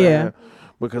know what I'm Yeah. saying?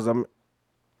 Because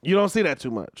you don't see that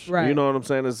too much. Right. You know what I'm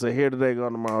saying? It's a here today,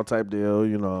 gone tomorrow type deal.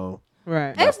 You know.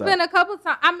 Right. It's that. been a couple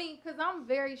times. I mean, because I'm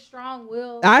very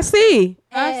strong-willed. I see.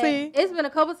 I and see. It's been a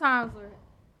couple times where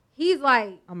he's like,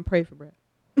 I'm gonna pray for Brett.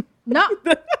 no, y'all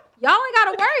ain't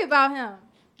got to worry about him.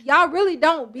 Y'all really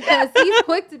don't because he's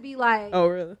quick to be like, Oh,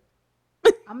 really?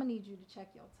 I'm going to need you to check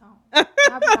your tone. And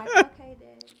I'll be like, okay,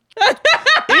 Dad.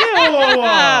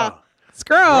 Ew. It's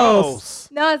gross.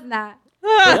 No, it's not.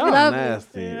 Y'all lovely.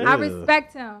 nasty. I Ew.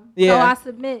 respect him. Yeah. So I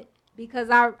submit because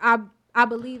I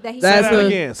believe that he Say That's that a-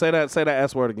 again. Say that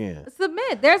S word again.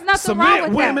 submit. There's nothing wrong Submit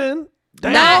with that. women.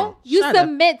 Damn. No, you Shut up.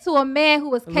 submit to a man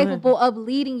who is Right. capable of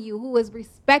leading you, who is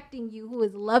respecting you, who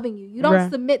is loving you. You don't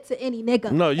Right. submit to any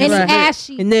nigga, No, you any submit.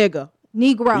 ashy Nigga.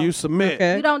 Negro. You submit.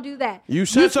 Okay. You don't do that. You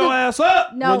shut your ass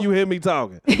up No. when you hear me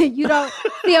talking. You don't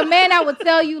see a man that would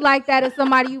tell you like that is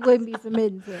somebody you wouldn't be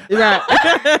submitting to.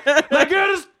 Right. Like, girl,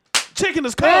 this chicken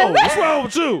is cold. What's wrong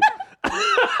with you?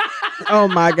 Oh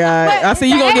my God. But I see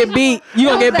you gonna get beat. You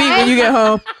gonna get beat when you get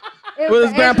home It with was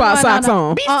his the Asian grandpa one socks the-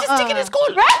 on. This chicken is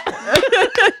cold,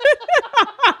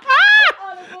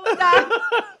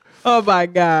 Oh my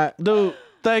God. Dude,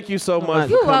 thank you so much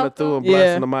You're for coming welcome. through and Yeah.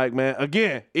 blessing the mic, man.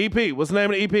 Again, EP. What's the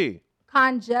name of the EP?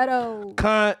 Congetto.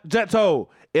 Congetto.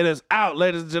 It is out,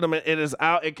 ladies and gentlemen. It is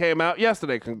out. It came out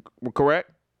yesterday, correct?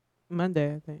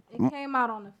 Monday, I think. It came out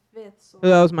on the 5th. So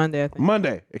That was Monday, I think.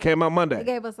 Monday. It came out they Monday.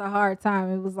 gave us a hard time.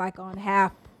 It was like on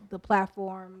half the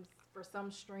platforms for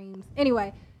some streams.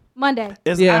 Anyway, Monday.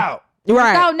 It's Yeah. out.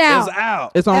 Right. It's out now. It's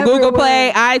out. It's on Everywhere. Google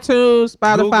Play, iTunes,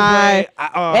 Google Spotify,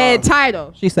 Play, and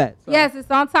Tidal, she said. So. Yes, it's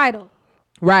on Tidal.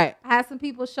 Right. I had some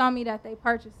people show me that they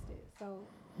purchased it. So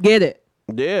Get it.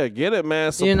 Yeah, get it,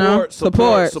 man. Support, You know,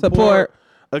 support. support.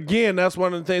 Again, that's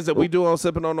one of the things that we do on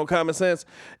Sipping on No Common Sense.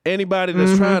 Anybody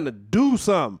that's Mm-hmm. trying to do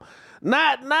something,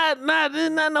 not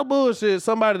no bullshit.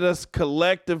 Somebody that's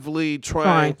collectively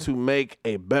trying to make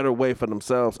a better way for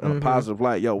themselves in a positive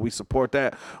light. Yo, we support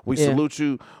that. We Mm-hmm. Yeah. salute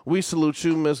you. We salute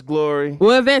you, Miss Glory.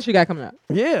 What events you got coming up?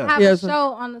 I Yeah. have Yes. a show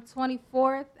on the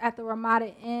 24th at the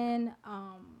Ramada Inn.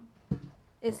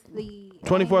 It's the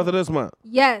 24th of this month.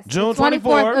 Yes, June the 24th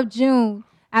 24th. of June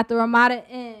at the Ramada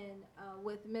Inn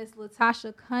with Miss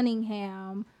Latasha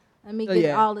Cunningham. Let me Oh, get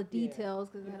yeah. all the details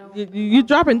because I don't. You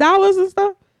dropping dollars and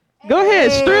stuff? Go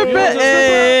ahead, strip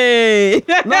Hey. it.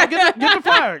 Hey. No, get the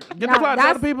flyer. Get the No, flyer. Tell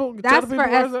that's- the people. Tell That's the for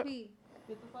people where's it. SP.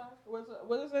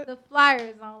 What is it? The flyer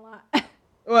is online.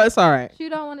 Well, it's all right. You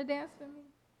don't want to dance for me?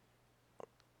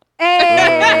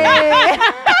 Hey!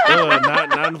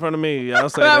 Not in front of me. Y'all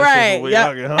say All that right, shit when we yep.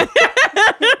 arguing,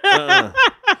 huh?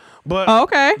 But Oh,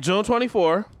 okay. June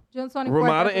 24th. June 24th.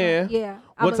 Ramada at the- Inn. Yeah.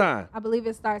 What time? I believe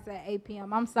it starts at 8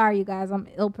 p.m. I'm sorry, you guys. I'm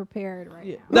ill prepared right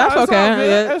now. That's No, it's okay. all good.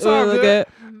 Yeah, It's all look good. at-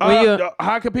 when you-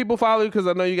 How can people follow you? Because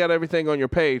I know you got everything on your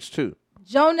page too.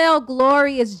 Jonelle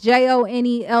Glory is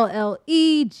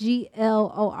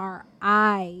JONELLEGLORI.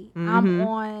 I'm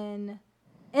on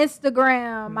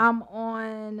Instagram. I'm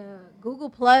on Google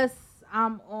Plus.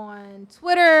 I'm on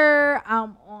Twitter.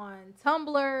 I'm on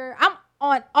Tumblr. I'm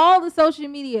on all the social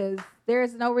medias.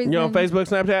 There's no reason. You on Facebook,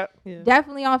 Snapchat? Yeah.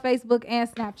 Definitely on Facebook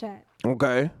and Snapchat.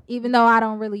 Okay. Even though I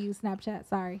don't really use Snapchat.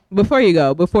 Sorry. Before you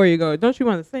go, don't you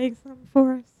want to say something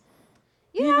for us?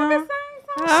 Yeah, You I know? can sing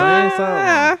something. Say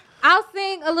something. I'll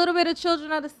sing a little bit of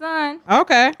Children of the Sun.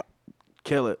 Okay.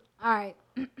 Kill it. All right.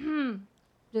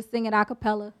 Just sing it a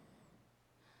cappella.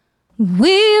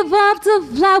 We evolved to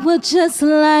fly, we're just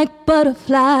like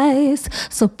butterflies.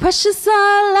 So precious are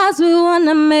our lives, we were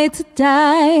not made to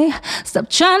die. Stop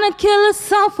trying to kill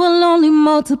us off, we'll only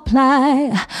multiply.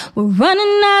 We're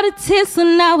running out of tears, so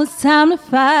now it's time to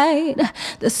fight.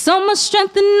 There's so much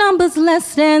strength in numbers, let's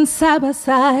stand side by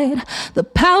side. The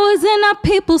power's in our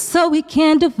people, so we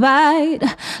can't divide.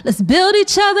 Let's build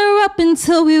each other up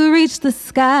until we reach the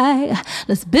sky.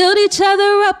 Let's build each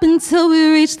other up until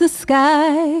we reach the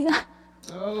sky.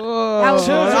 That was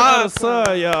Children awesome. of the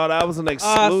Sun, y'all. That was an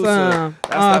exclusive. Awesome.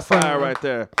 That's Awesome. that fire right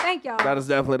there. Thank y'all. That is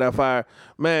definitely that fire.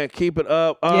 Man, keep it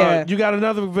up. Yeah. You got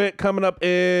another event coming up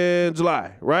in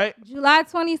July, right? July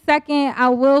 22nd, I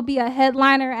will be a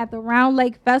headliner at the Round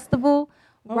Lake Festival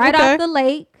right okay. off the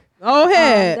lake. Go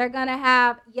ahead. They're going to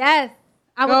have, yes,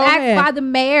 I was Go asked ahead. by the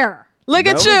mayor Look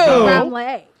at There we you. go. of Round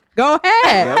Lake. Go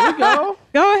ahead. There we go.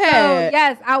 Go So, ahead.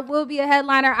 yes, I will be a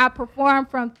headliner. I perform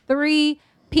from 3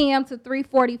 p.m. to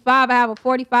 3:45. I have a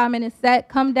 45-minute set.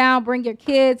 Come down, bring your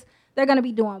kids. They're going to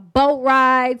be doing boat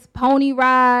rides, pony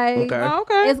rides. Okay. Oh,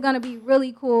 okay. It's going to be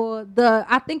really cool.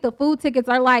 I think the food tickets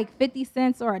are like 50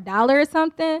 cents or $1 or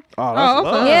something. Oh, Oh, that's okay.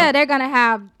 love. Yeah, they're going to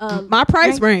have My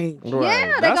price drink- range. Right. Yeah,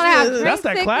 they're That's gonna have That's drink that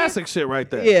tickets. classic shit right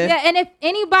there. Yeah. Yeah, and if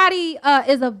anybody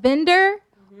is a vendor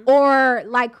or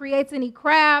like creates any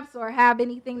crafts or have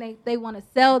anything they want to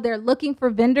sell, they're looking for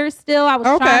vendors still. I was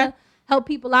Okay. trying to help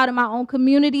people out in my own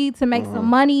community to make some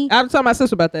money. I was telling my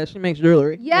sister about that. She makes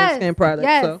jewelry. Yes, And skin products.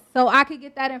 yes. So. I could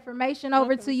get that information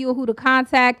over to you, who to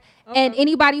contact. And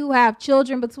anybody who have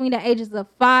children between the ages of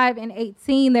 5 and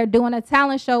 18, they're doing a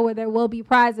talent show where there will be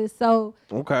prizes. So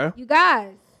Okay. you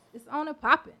guys, it's on and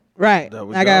popping. Right. There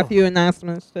we I got go. a few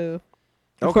announcements too.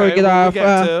 Before Okay, we get what off, we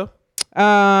got to?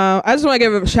 I just want to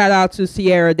give a shout out to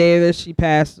Sierra Davis. She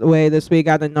passed away this week.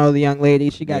 I didn't know the young lady.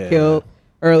 She got Yeah. killed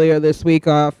earlier this week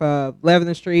off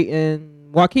Lebanon Street in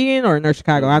Waukegan or North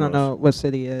Chicago. I don't know what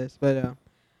city it is, but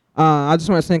I just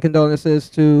want to send condolences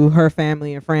to her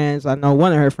family and friends. I know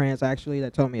one of her friends actually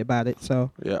that told me about it.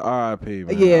 So Yeah, R.I.P.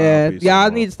 man. yeah, R.I.P. y'all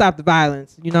someone. need to stop the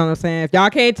violence. You know what I'm saying? If y'all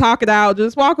can't talk it out,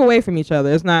 just walk away from each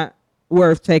other. It's not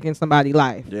worth taking somebody's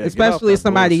life, Yeah, get especially off that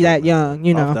somebody bullshit, that young.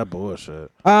 You Off know. that bullshit.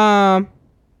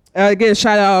 Again,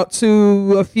 shout out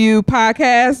to a few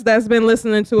podcasts that's been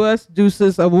listening to us.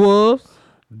 Deuces of Wolves,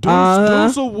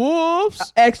 Deuce of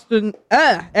Wolves.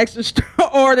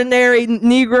 Extraordinary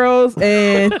Negroes,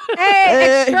 and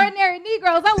Hey, extraordinary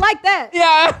Negroes. I like that.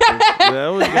 yeah,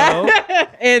 There we go.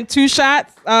 and Two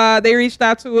Shots. They reached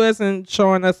out to us and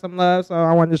showing us some love, so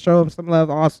I wanted to show them some love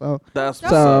also. That's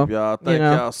what's So, up, y'all. Thank you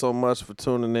know. y'all so much for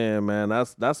tuning in, man.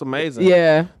 That's amazing.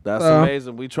 Yeah, That's so,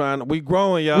 amazing. We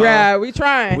growing, y'all. Yeah, we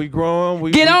trying. We growing.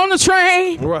 We Get on the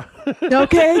train. Right.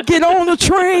 Okay, get on the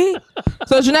train.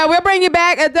 So Janelle, we'll bring you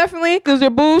back definitely because your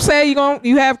boo say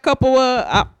you have a couple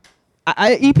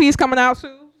EPs coming out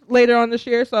too later on this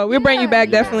year. So we'll bring you back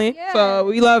definitely. yeah. So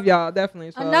we love y'all definitely.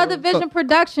 So, Another Vision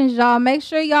Productions, y'all. Make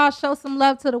sure y'all show some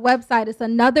love to the website. It's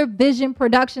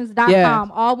anothervisionproductions.com. Yeah.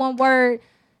 All one word.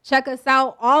 Check us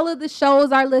out. All of the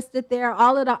shows are listed there.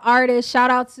 All of the artists.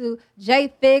 Shout out to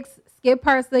Jay Fix, Skip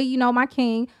Pursley, you know, my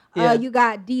king. Yeah. You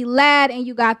got D Lad and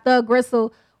you got Thug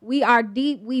Gristle. We are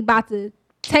deep. We about to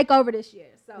take over this year.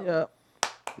 So Yeah.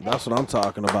 That's what I'm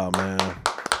talking about, man.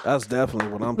 That's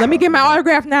definitely what I'm. Let me get my talking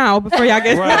autograph now before y'all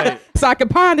get Right. so I can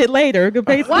pawn it later. Good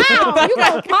pay wow, you gonna pawn it? You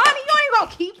ain't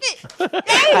gonna keep it.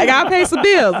 I gotta pay some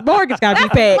bills. Mortgage gotta be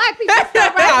paid. Black people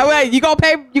stuff, right? Wait, you gonna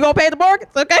pay the mortgage?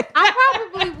 Okay. I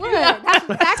probably would. That's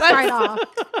a tax write-off.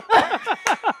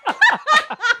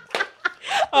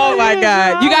 Oh my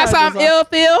God. You got something ill,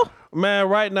 Phil? Man,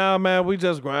 right now, man, we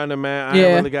just grinding, man. I Yeah.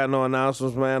 ain't really got no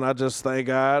announcements, man. I just thank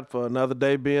God for another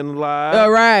day being alive.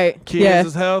 All right. Kids Yeah.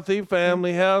 is healthy,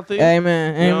 family healthy.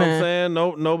 Amen. You know what I'm Amen. saying?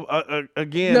 No.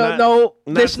 Again, No, not- no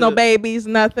not additional to- babies,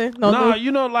 nothing. No, No, no.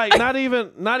 you know, like not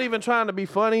even trying to be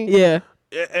funny. Yeah.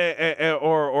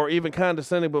 Or even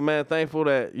condescending, but man, thankful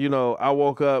that I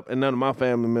woke up and none of my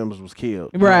family members was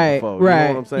killed. Right, before. You right.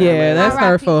 know what I'm saying? Yeah, man? that's R.I.P.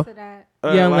 hurtful. to that.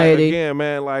 young like, lady. Again,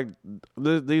 man, like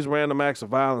these random acts of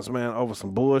violence, man, over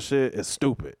some bullshit is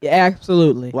stupid. Yeah,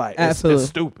 absolutely. Like, absolutely. it's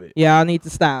stupid. Y'all need to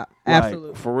stop. Like,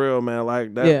 Absolutely. for real, man.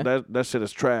 Like that, Yeah. that shit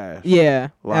is trash. Yeah,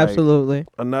 Like, absolutely.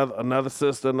 Another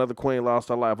sister, another queen lost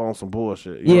her life on some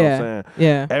bullshit. You know what I'm saying?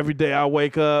 Yeah. Every day I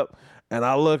wake up and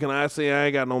I look and I see I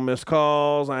ain't got no missed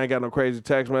calls. I ain't got no crazy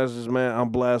text messages, man. I'm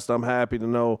blessed. I'm happy to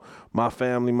know my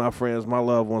family, my friends, my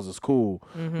loved ones is cool.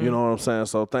 Mm-hmm. You know what I'm saying?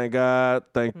 So thank God.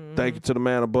 Thank you to the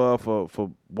man above for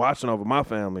watching over my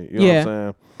family. You know what I'm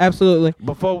saying? Absolutely.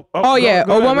 Before Oh, yeah.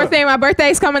 go ahead, One more go thing. My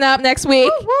birthday's coming up next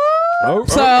week. ahead.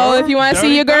 So if you want to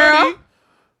see your girl, 30.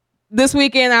 this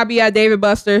weekend I'll be at David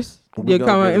Buster's. We You're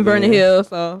gonna coming get in it Vernon in. Hills,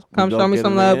 so come We show gonna me get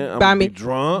some it love. in. I'ma Buy be me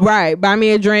drunk. right. Buy me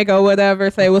a drink or whatever.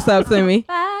 Say what's up to me.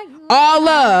 All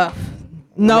love.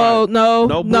 No, Right. no,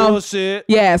 No bullshit.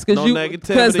 Yes, because No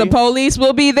because the negativity. police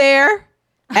will be there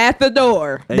at the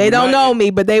door. And They you don't might- know me,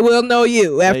 but they will know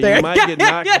you And after. you might get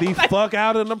knocked the fuck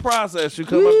out in the process. You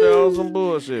come up there on some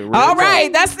bullshit. Real All talk.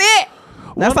 right, that's it.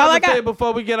 That's One all I other thing got.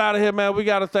 before we get out of here, man, we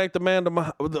got to thank the man.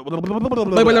 I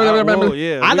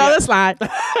Yeah, know this line.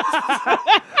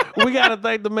 we got to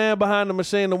thank the man behind the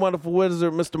machine, the wonderful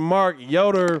wizard, Mr. Mark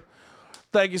Yoder.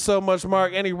 Thank you so much,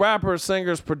 Mark. Any rappers,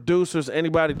 singers, producers,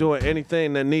 anybody doing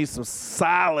anything that needs some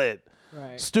solid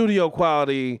studio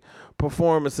quality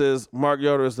performances, Mark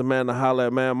Yoder is the man to holler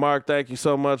at, man. Mark, thank you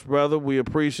so much, brother. We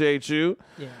appreciate you.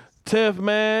 Yes. Tiff,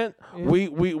 man,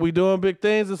 we doing big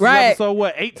things. This Right. is episode,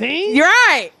 what, 18? You're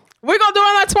right. We're going to do it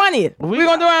on 20th. We're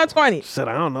going to do it on 20th. Shit,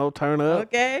 I don't know. Turn up.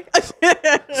 Okay.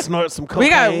 Snort some cocaine. We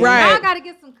got, right. Y'all gotta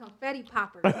get some confetti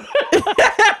poppers.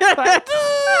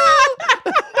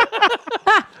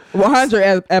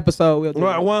 100 episode we'll do.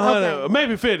 Right, it. 100. Okay.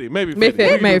 Maybe 50. Maybe 50. Maybe 50. We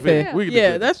can do Maybe 50. 50. We can do Yeah,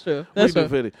 50. that's true. We That's can do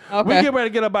true. 50. Okay. We get ready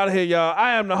to get up out of here, y'all.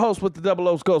 I am the host with the Double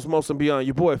O's Ghost, Most and Beyond.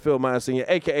 Your boy, Phil Myers Sr.,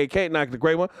 a.k.a. Kate Knock, the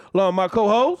Great One. Along with my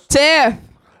co-host, Tiff.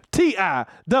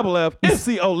 T.I.F.F.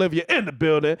 MC Olivia in the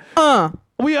building.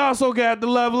 We also got the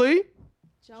lovely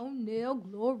Jonelle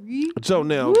Glory.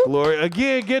 Jonelle Glory.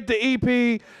 Again, get the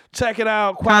EP. Check it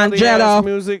out. Quality Congetto. ass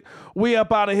music. We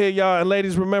up out of here, y'all. And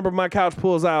ladies, remember, my couch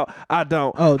pulls out. I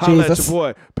don't. Oh, Holla at Jesus.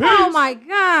 your boy. Peace. Oh my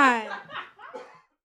God.